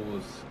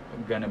school's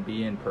going to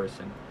be in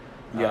person.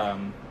 Yeah,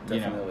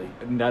 definitely.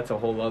 And that's a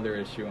whole other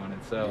issue on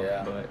itself.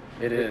 Yeah, but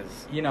it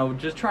is.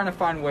 Just trying to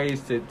find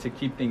ways to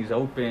keep things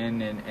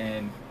open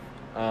and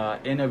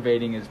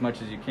innovating as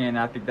much as you can.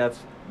 I think that's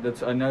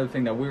another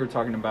thing that we were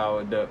talking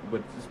about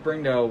with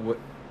Springdale.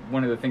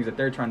 One of the things that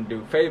they're trying to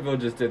do, Fayetteville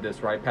just did this,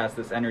 right? Passed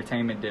this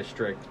entertainment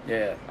district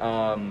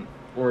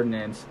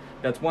ordinance.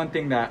 That's one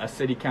thing that a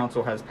city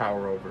council has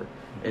power over,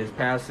 is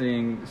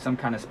passing some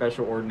kind of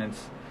special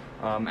ordinance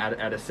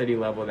at a city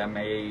level that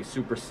may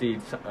supersede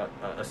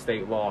a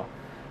state law.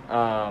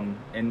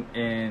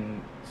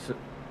 And so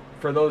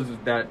for those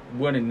that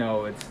wouldn't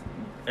know, it's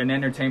an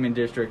entertainment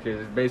district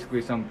is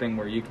basically something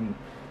where you can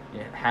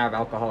have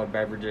alcoholic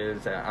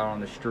beverages out on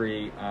the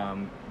street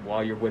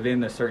while you're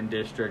within a certain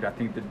district. I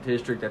think the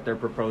district that they're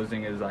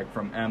proposing is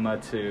from Emma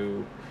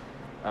to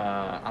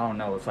I don't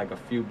know, it's a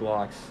few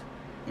blocks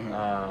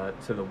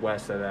to the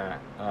west of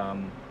that.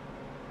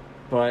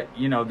 But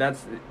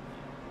that's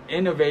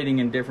innovating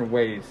in different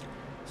ways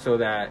so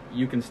that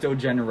you can still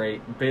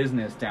generate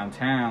business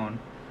downtown,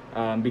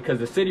 because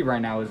the city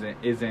right now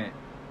isn't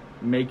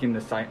making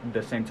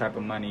the same type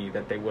of money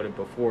that they would have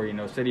before.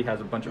 City has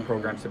a bunch of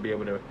programs to be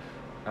able to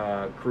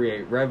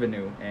create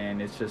revenue, and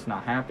it's just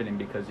not happening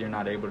because you're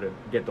not able to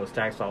get those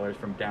tax dollars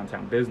from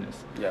downtown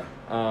business. Yeah.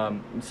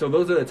 So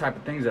those are the type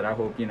of things that I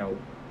hope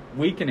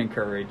we can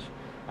encourage,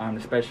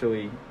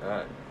 especially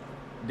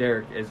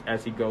Derek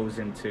as he goes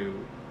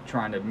into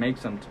trying to make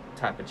some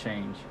type of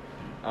change.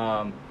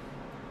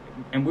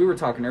 and we were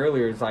talking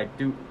earlier, is like,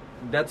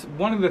 that's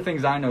one of the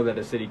things I know that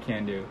a city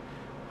can do.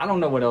 I don't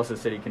know what else a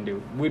city can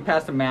do. We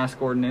passed a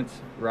mask ordinance,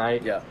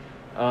 right? Yeah.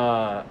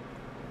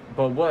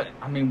 But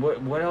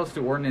what else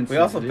do ordinances We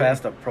also do?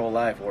 passed a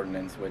pro-life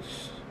ordinance, which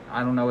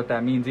I don't know what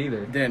that means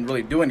either. didn't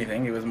really do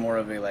anything. It was more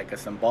of a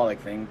symbolic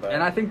thing. But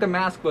And I think the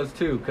mask was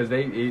too, because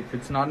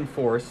it's not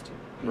enforced,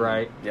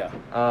 right? Yeah.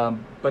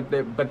 But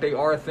they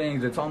are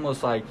things. It's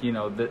almost like,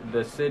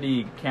 the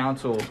city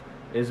council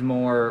is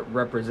more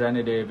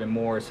representative and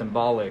more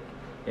symbolic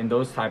in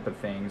those type of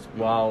things,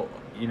 while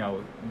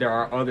there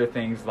are other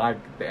things like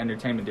the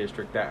entertainment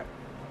district that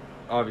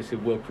obviously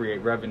will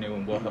create revenue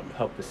and will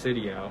help the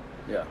city out.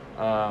 Yeah.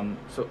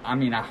 So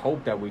I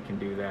hope that we can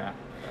do that.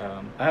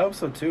 I hope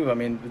so too. I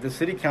mean, the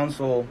city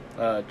council,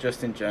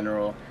 just in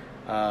general,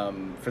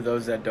 for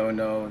those that don't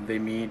know, they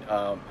meet.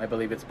 I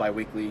believe it's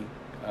biweekly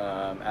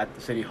at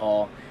the city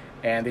hall,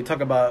 and they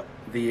talk about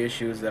the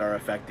issues that are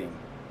affecting,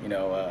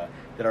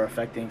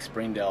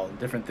 Springdale.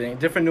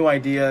 Different new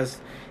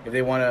ideas. If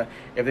they want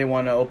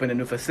to open a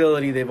new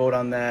facility, they vote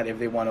on that. If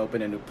they want to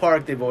open a new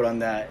park, they vote on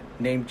that.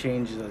 Name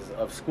changes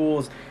of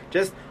schools,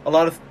 just a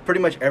lot of pretty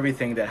much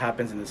everything that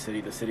happens in the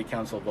city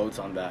council votes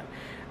on that.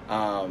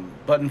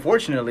 But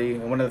unfortunately,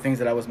 one of the things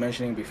that I was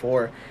mentioning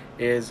before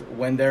is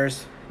when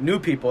there's new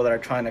people that are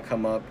trying to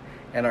come up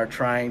and are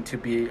trying to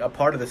be a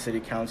part of the city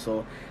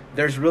council,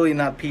 there's really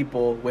not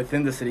people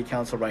within the city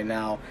council right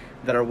now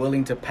that are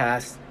willing to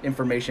pass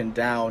information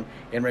down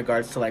in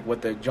regards to like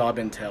what the job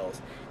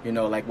entails,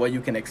 like what you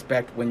can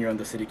expect when you're on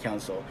the city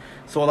council.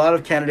 So a lot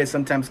of candidates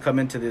sometimes come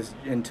into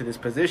this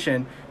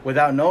position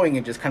without knowing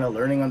and just kind of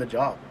learning on the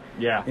job.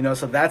 Yeah.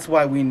 So that's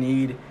why we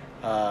need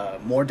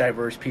more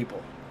diverse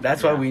people.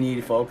 That's why we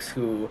need folks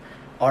who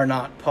are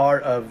not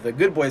part of the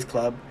Good Boys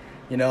Club,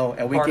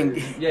 and we can...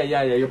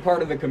 You're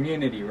part of the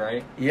community,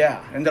 right?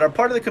 Yeah, and that are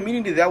part of the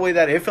community. That way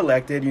that if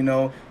elected,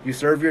 you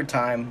serve your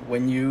time.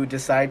 When you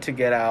decide to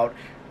get out,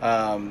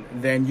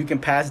 then you can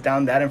pass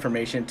down that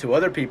information to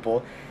other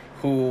people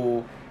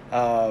who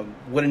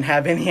wouldn't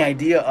have any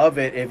idea of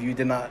it if you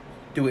did not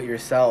do it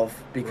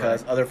yourself,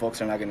 because other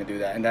folks are not going to do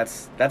that. And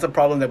that's a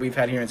problem that we've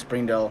had here in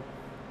Springdale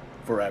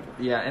forever.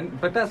 Yeah,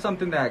 but that's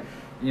something that,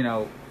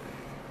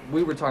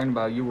 we were talking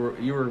about, you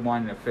were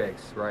wanting to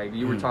fix, right?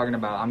 You were talking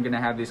about, I'm going to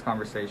have these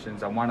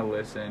conversations. I want to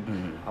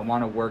listen. I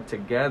want to work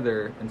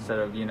together instead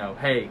of,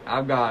 hey,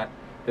 I've got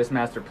this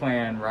master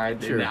plan, right?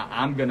 Sure. Now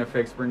I'm going to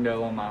fix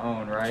Springdale on my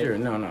own, right? Sure,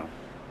 no.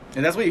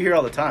 And that's what you hear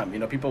all the time.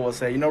 People will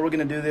say, we're going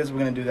to do this, we're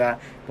going to do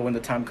that. But when the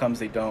time comes,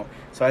 they don't.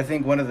 So I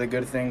think one of the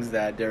good things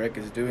that Derek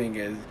is doing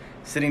is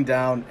sitting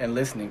down and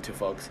listening to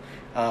folks.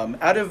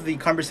 Out of the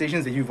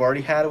conversations that you've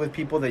already had with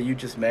people that you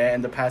just met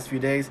in the past few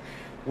days,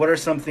 what are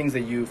some things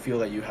that you feel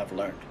that you have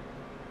learned?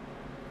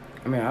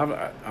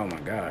 oh my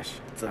gosh,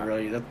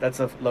 that's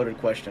a loaded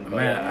question. But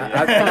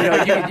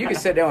man, you can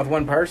sit down with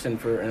one person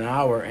for an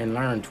hour and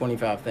learn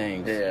 25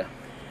 things. Yeah.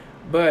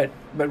 But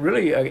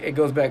really, it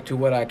goes back to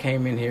what I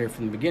came in here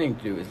from the beginning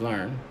to do, is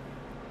learn.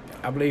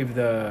 I believe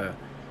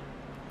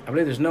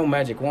there's no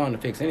magic wand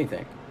to fix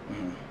anything.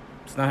 Mm-hmm.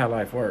 It's not how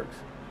life works.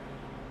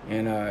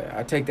 And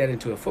I take that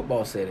into a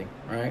football setting,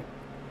 right,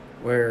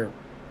 where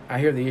I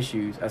hear the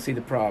issues, I see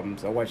the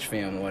problems, I watch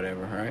film,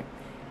 whatever, right?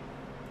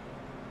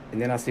 And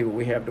then I see what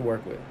we have to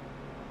work with.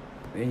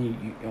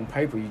 Then you on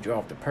paper, you draw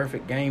up the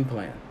perfect game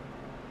plan.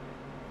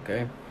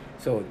 Okay?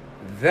 So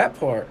that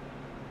part,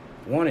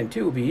 1 and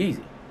 2, will be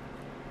easy.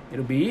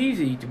 It'll be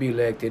easy to be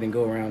elected and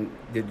go around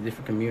the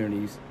different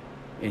communities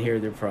and hear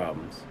their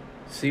problems.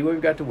 See what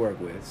we've got to work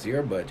with, see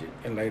our budget,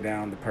 and lay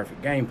down the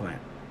perfect game plan.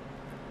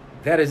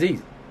 That is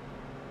easy.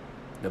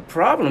 The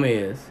problem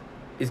is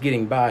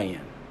getting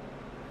buy-in.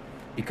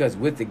 Because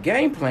with the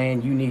game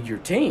plan, you need your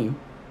team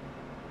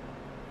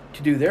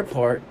to do their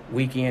part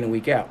week in and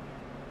week out.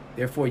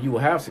 Therefore, you will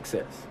have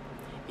success.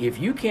 If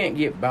you can't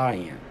get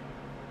buy-in,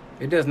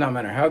 it does not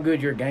matter how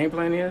good your game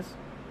plan is,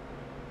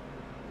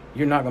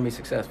 you're not going to be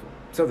successful.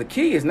 So the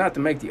key is not to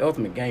make the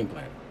ultimate game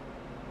plan.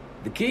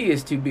 The key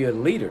is to be a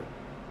leader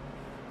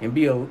and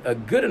be a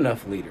good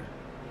enough leader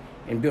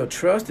and build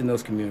trust in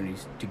those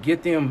communities to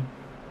get them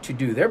to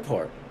do their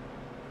part,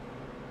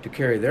 to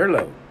carry their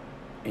load.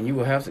 And you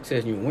will have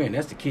success and you will win.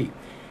 That's the key.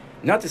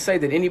 Not to say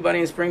that anybody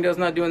in Springdale is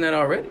not doing that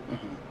already.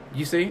 Mm-hmm.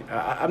 You see,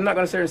 I'm not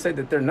going to say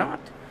that they're not.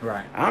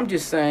 Right. I'm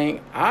just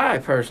saying I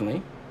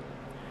personally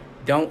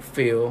don't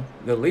feel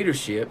the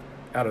leadership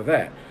out of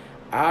that.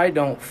 I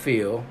don't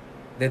feel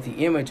that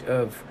the image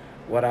of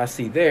what I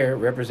see there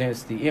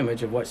represents the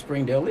image of what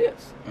Springdale is.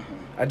 Mm-hmm.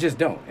 I just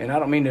don't. And I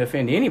don't mean to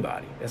offend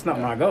anybody. That's not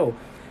my goal.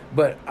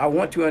 But I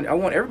want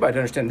everybody to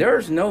understand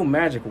there's no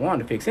magic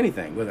wand to fix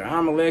anything, whether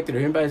I'm elected or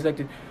anybody's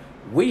elected.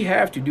 We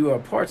have to do our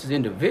parts as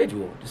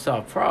individual to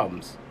solve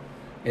problems,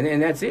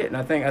 and that's it. And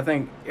I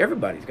think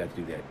everybody's got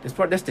to do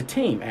that. That's the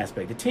team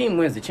aspect. The team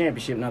wins the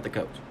championship, not the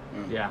coach.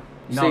 Yeah,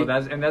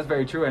 that's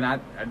very true. And I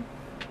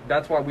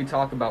that's why we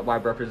talk about why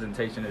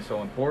representation is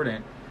so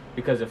important.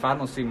 Because if I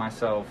don't see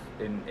myself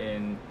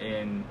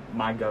in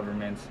my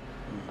governments,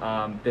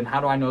 then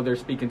how do I know they're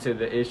speaking to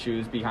the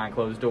issues behind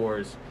closed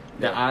doors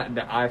that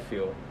I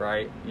feel,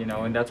 right? You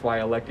know, and that's why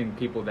electing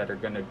people that are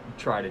going to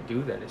try to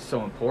do that is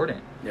so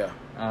important. Yeah.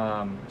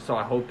 So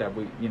I hope that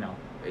we, you know,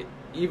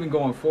 even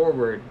going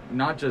forward,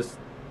 not just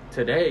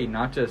today,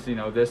 not just, you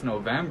know, this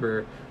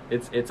November,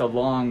 it's a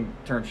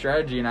long-term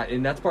strategy,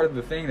 and that's part of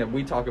the thing that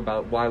we talk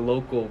about, why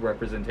local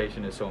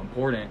representation is so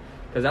important,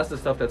 because that's the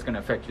stuff that's going to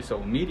affect you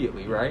so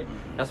immediately, right?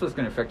 That's what's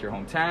going to affect your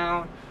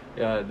hometown,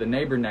 the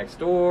neighbor next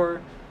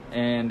door,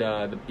 and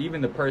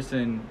even the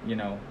person, you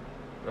know,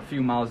 a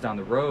few miles down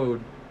the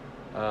road.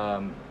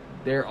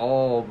 They're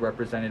all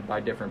represented by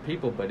different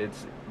people, but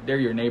they're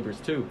your neighbors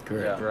too.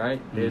 Correct. Right?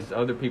 There's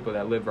other people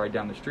that live right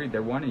down the street.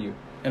 They're one of you.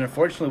 And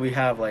unfortunately, we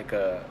have like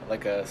a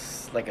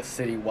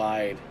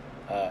citywide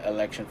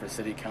election for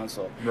city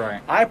council.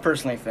 Right. I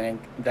personally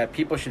think that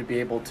people should be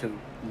able to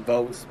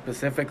vote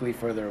specifically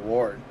for their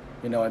ward.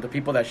 You know, and the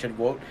people that should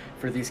vote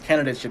for these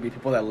candidates should be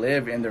people that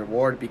live in their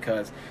ward,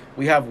 because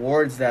we have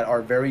wards that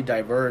are very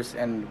diverse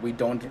and we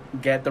don't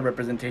get the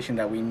representation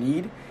that we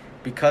need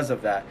because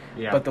of that.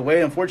 Yeah. But the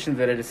way,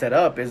 unfortunately, that it is set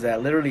up is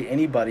that literally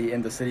anybody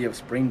in the city of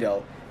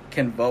Springdale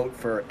can vote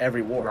for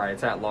every ward. Right.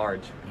 It's at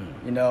large.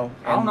 You know,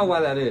 I don't know why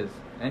that is.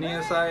 Any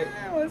insight?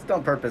 Well, it's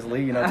done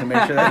purposely, you know, to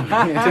make sure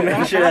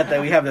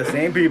that we have the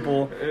same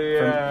people.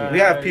 We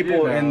have people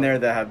you know. in there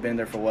that have been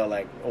there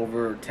for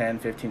over 10,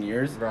 15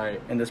 years. Right.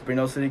 In the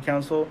Springdale City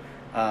Council,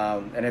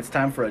 and it's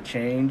time for a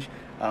change.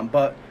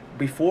 But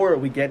before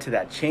we get to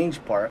that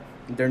change part,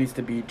 there needs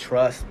to be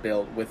trust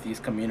built with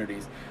these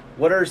communities.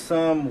 What are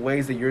some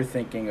ways that you're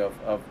thinking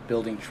of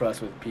building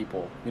trust with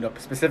people? You know,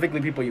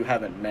 specifically people you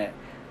haven't met,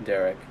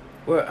 Derek.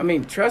 Well, I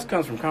mean, trust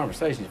comes from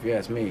conversations, if you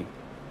ask me.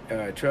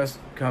 Trust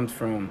comes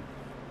from,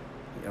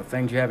 you know,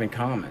 things you have in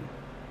common.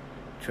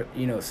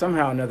 You know,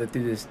 somehow or another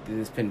through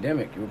this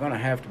pandemic, you're going to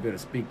have to be able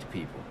to speak to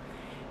people.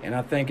 And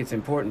I think it's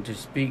important to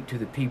speak to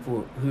the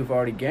people who have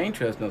already gained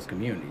trust in those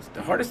communities.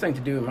 The hardest thing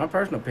to do, in my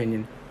personal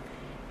opinion,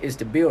 is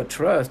to build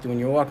trust when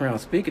you're walking around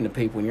speaking to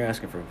people and you're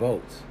asking for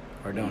votes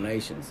or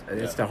donations.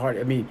 It's the hard.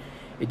 I mean,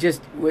 it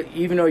just,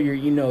 even though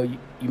you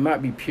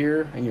might be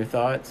pure in your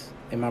thoughts,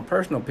 in my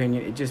personal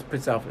opinion, it just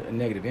puts off a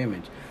negative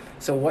image.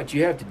 So what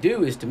you have to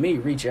do is, to me,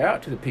 reach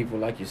out to the people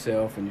like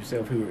yourself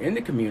who are in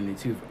the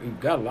communities, who've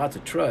got lots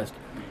of trust,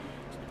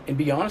 and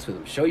be honest with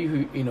them. Show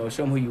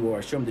them who you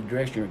are. Show them the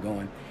direction you're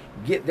going.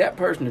 Get that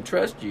person to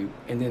trust you,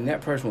 and then that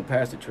person will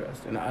pass the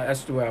trust. And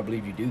that's the way I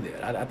believe you do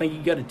that. I think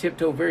you got to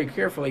tiptoe very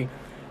carefully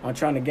on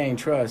trying to gain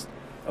trust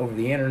over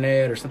the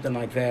internet or something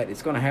like that.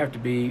 It's going to have to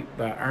be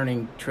by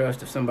earning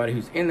trust of somebody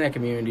who's in that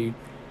community,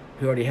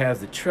 who already has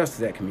the trust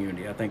of that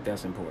community. I think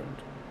that's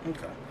important.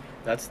 Okay.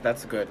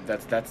 That's good.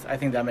 That's I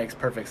think that makes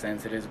perfect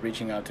sense. It is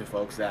reaching out to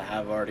folks that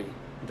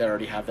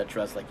already have that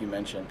trust, like you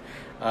mentioned.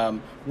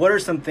 What are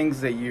some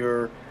things that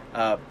you're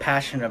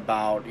passionate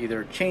about,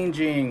 either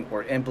changing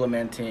or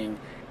implementing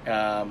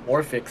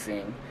or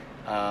fixing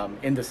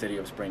in the city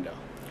of Springdale?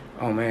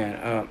 Oh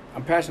man,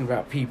 I'm passionate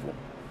about people.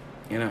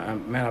 You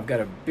know, I've got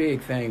a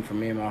big thing for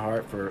me in my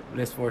heart for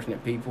less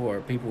fortunate people,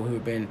 or people who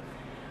have been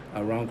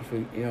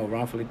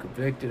wrongfully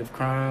convicted of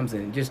crimes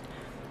and just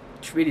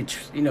treated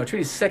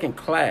second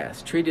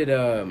class, treated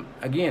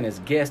again as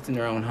guests in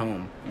their own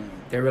home.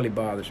 That really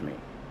bothers me.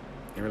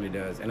 It really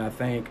does. And I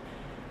think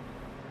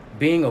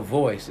being a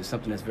voice is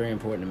something that's very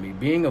important to me.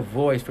 Being a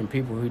voice from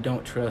people who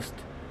don't trust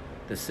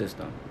the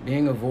system.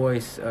 Being a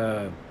voice,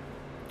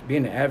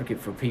 being an advocate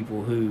for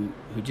people who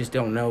just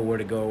don't know where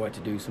to go or what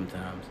to do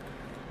sometimes.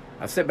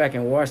 I sat back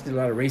and watched a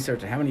lot of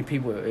research on how many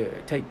people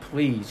take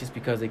pleas just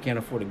because they can't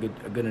afford a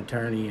good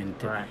attorney.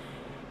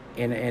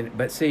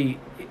 But see,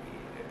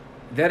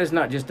 that is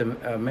not just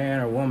a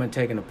man or woman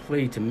taking a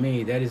plea. To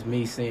me, that is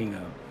me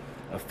seeing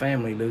a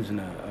family losing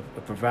a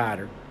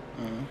provider.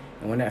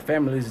 And when that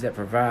family loses that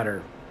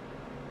provider,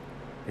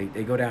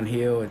 they go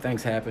downhill and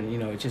things happen. You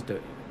know, it's just a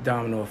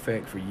domino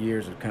effect for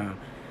years to come.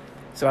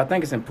 So I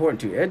think it's important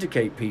to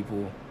educate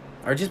people,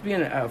 or just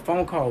being a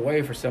phone call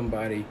away for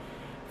somebody,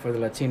 for the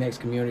Latinx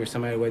community or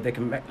somebody, where they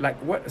can, like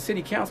what a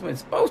city councilman is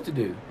supposed to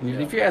do. And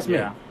if you ask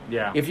me,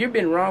 if you've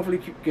been wrongfully,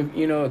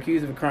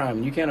 accused of a crime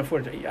and you can't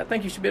afford it, I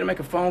think you should be able to make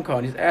a phone call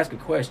and just ask a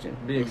question.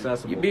 Be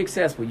accessible. Be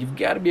accessible. You've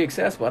got to be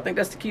accessible. I think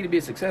that's the key to be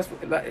successful.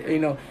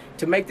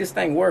 To make this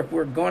thing work,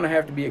 we're going to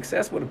have to be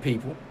accessible to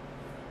people.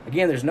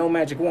 Again, there's no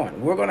magic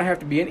wand. We're going to have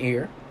to be an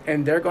ear,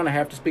 and they're going to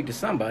have to speak to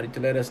somebody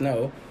to let us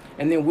know,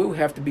 and then we'll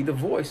have to be the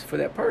voice for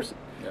that person.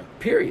 Yeah.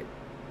 Period.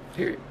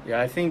 Yeah,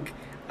 I think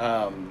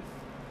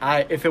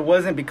if it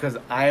wasn't because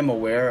I'm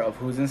aware of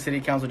who's in city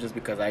council, just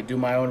because I do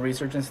my own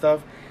research and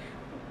stuff,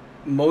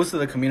 most of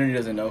the community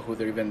doesn't know who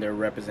their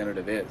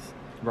representative is.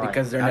 Right.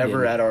 Because they're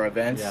never at our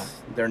events. Yeah.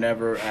 They're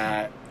never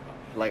at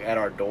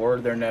our door.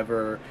 They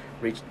never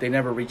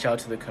reach out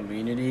to the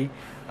community.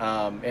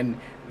 And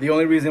the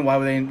only reason why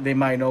they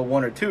might know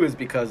one or two is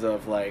because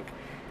of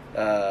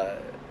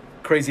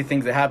crazy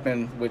things that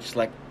happen, which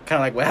like kind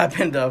of like what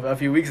happened a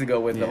few weeks ago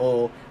with the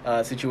whole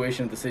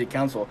situation at the city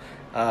council.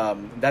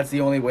 That's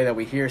the only way that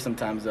we hear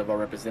sometimes of our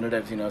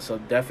representatives, you know. So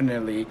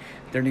definitely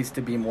there needs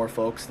to be more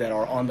folks that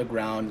are on the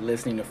ground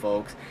listening to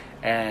folks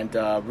and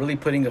really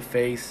putting a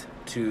face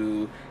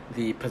to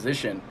the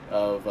position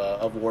of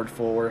Ward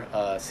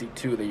 4, Seat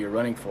 2 that you're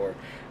running for,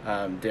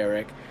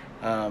 Derek.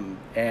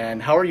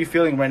 And how are you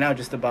feeling right now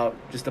just about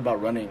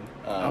running?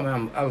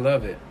 I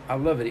love it. I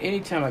love it.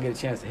 Anytime I get a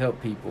chance to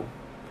help people,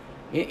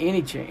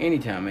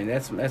 anytime, and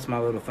that's my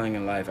little thing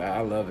in life. I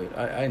love it.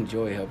 I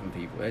enjoy helping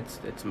people.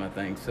 That's my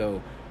thing.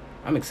 So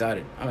I'm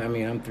excited. I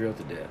mean, I'm thrilled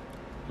to death.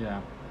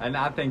 Yeah, and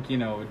I think, you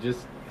know,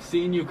 just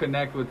seeing you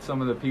connect with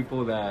some of the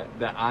people that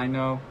I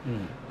know,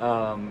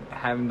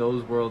 having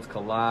those worlds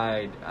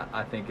collide,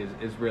 I think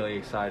is really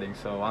exciting.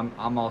 So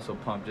I'm also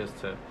pumped just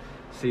to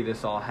see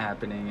this all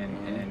happening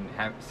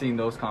and seeing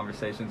those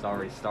conversations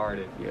already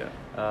started.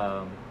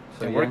 Yeah.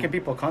 So where can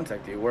people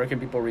contact you? Where can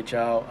people reach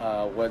out?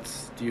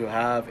 Do you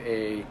have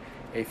a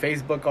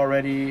Facebook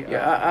already?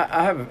 Yeah,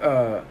 I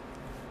have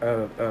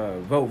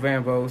Vote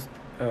Van Voast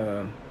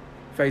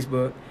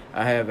Facebook.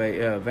 I have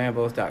a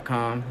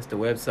vanvoast.com. It's the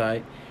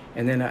website.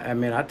 And then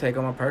I take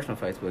on my personal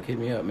Facebook. Hit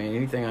me up, man.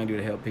 Anything I can do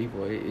to help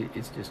people,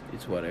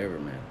 it's whatever,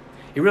 man.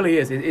 It really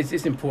is.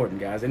 It's important,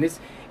 guys. And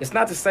it's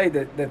not to say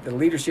that the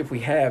leadership we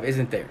have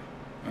isn't there.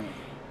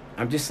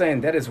 I'm just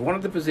saying that is one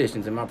of the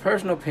positions, in my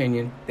personal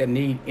opinion, that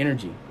need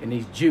energy. It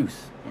needs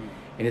juice.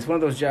 And it's one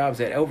of those jobs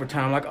that over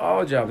time, like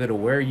all jobs, it'll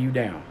wear you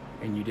down.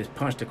 And you just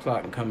punch the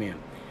clock and come in.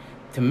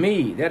 To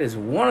me, that is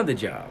one of the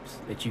jobs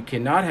that you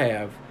cannot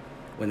have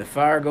when the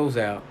fire goes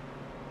out.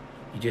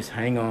 You just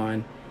hang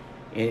on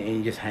and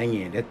you just hang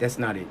in. That's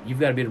not it. You've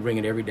got to be able to bring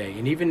it every day.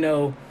 And even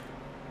though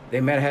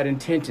they might have had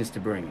intentions to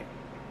bring it,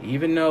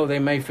 even though they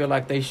may feel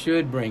like they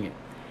should bring it,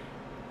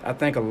 I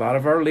think a lot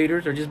of our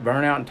leaders are just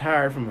burnt out and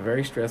tired from a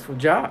very stressful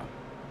job.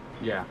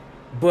 Yeah.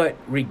 But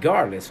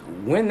regardless,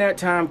 when that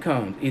time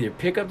comes, either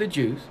pick up the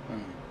juice,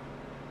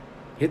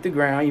 hit the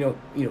ground, you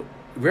know,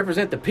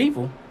 represent the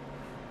people,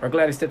 or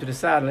gladly step to the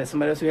side and let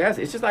somebody else who has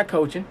it. It's just like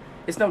coaching.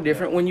 It's no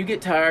different. When you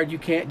get tired, you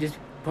can't just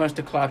punch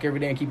the clock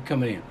every day and keep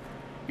coming in.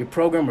 Your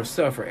program will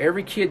suffer.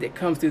 Every kid that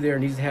comes through there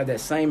needs to have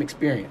that same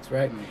experience,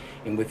 right?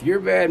 And with your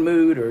bad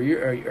mood or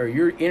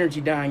your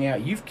energy dying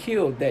out, you've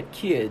killed that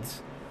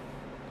kid's,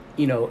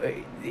 you know,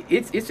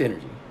 it's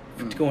energy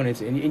going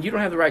into, and you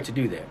don't have the right to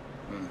do that.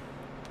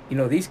 You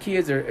know, these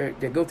kids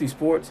that go through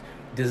sports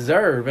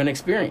deserve an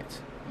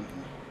experience.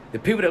 The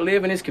people that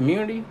live in this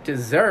community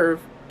deserve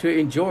to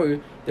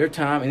enjoy their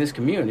time in this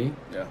community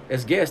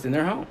as guests in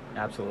their home.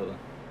 Absolutely.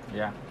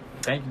 Yeah.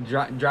 Thank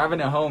you. Driving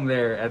it home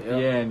there at the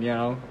end, you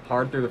know,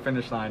 hard through the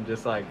finish line,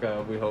 just like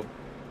we hope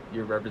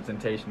your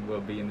representation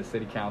will be in the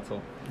city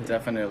council.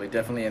 Definitely.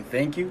 And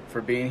thank you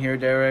for being here,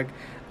 Derek.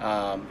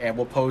 And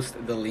we'll post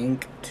the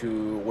link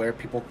to where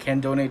people can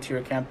donate to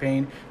your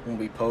campaign when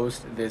we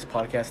post this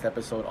podcast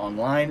episode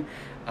online.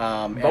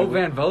 Vote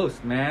Van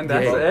Voast, man.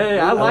 That's hey,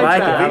 I like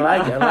that.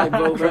 I like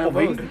Vote Van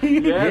Voast.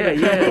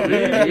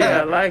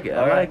 Yeah, I like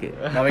it.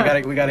 Now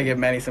we gotta give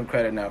Manny some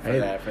credit now for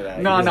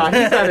that. No,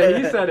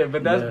 he said it,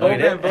 but that's Vote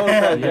Van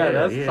Voast.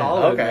 That's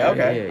solid.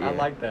 Okay. I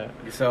like that.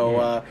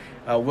 So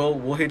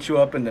we'll hit you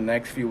up in the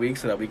next few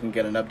weeks so that we can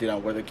get an update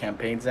on where the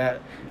campaign's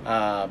at.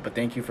 But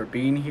thank you for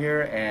being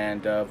here,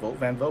 and Vote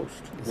Van Voast.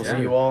 We'll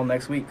see you all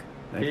next week.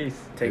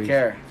 Peace. Take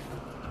care.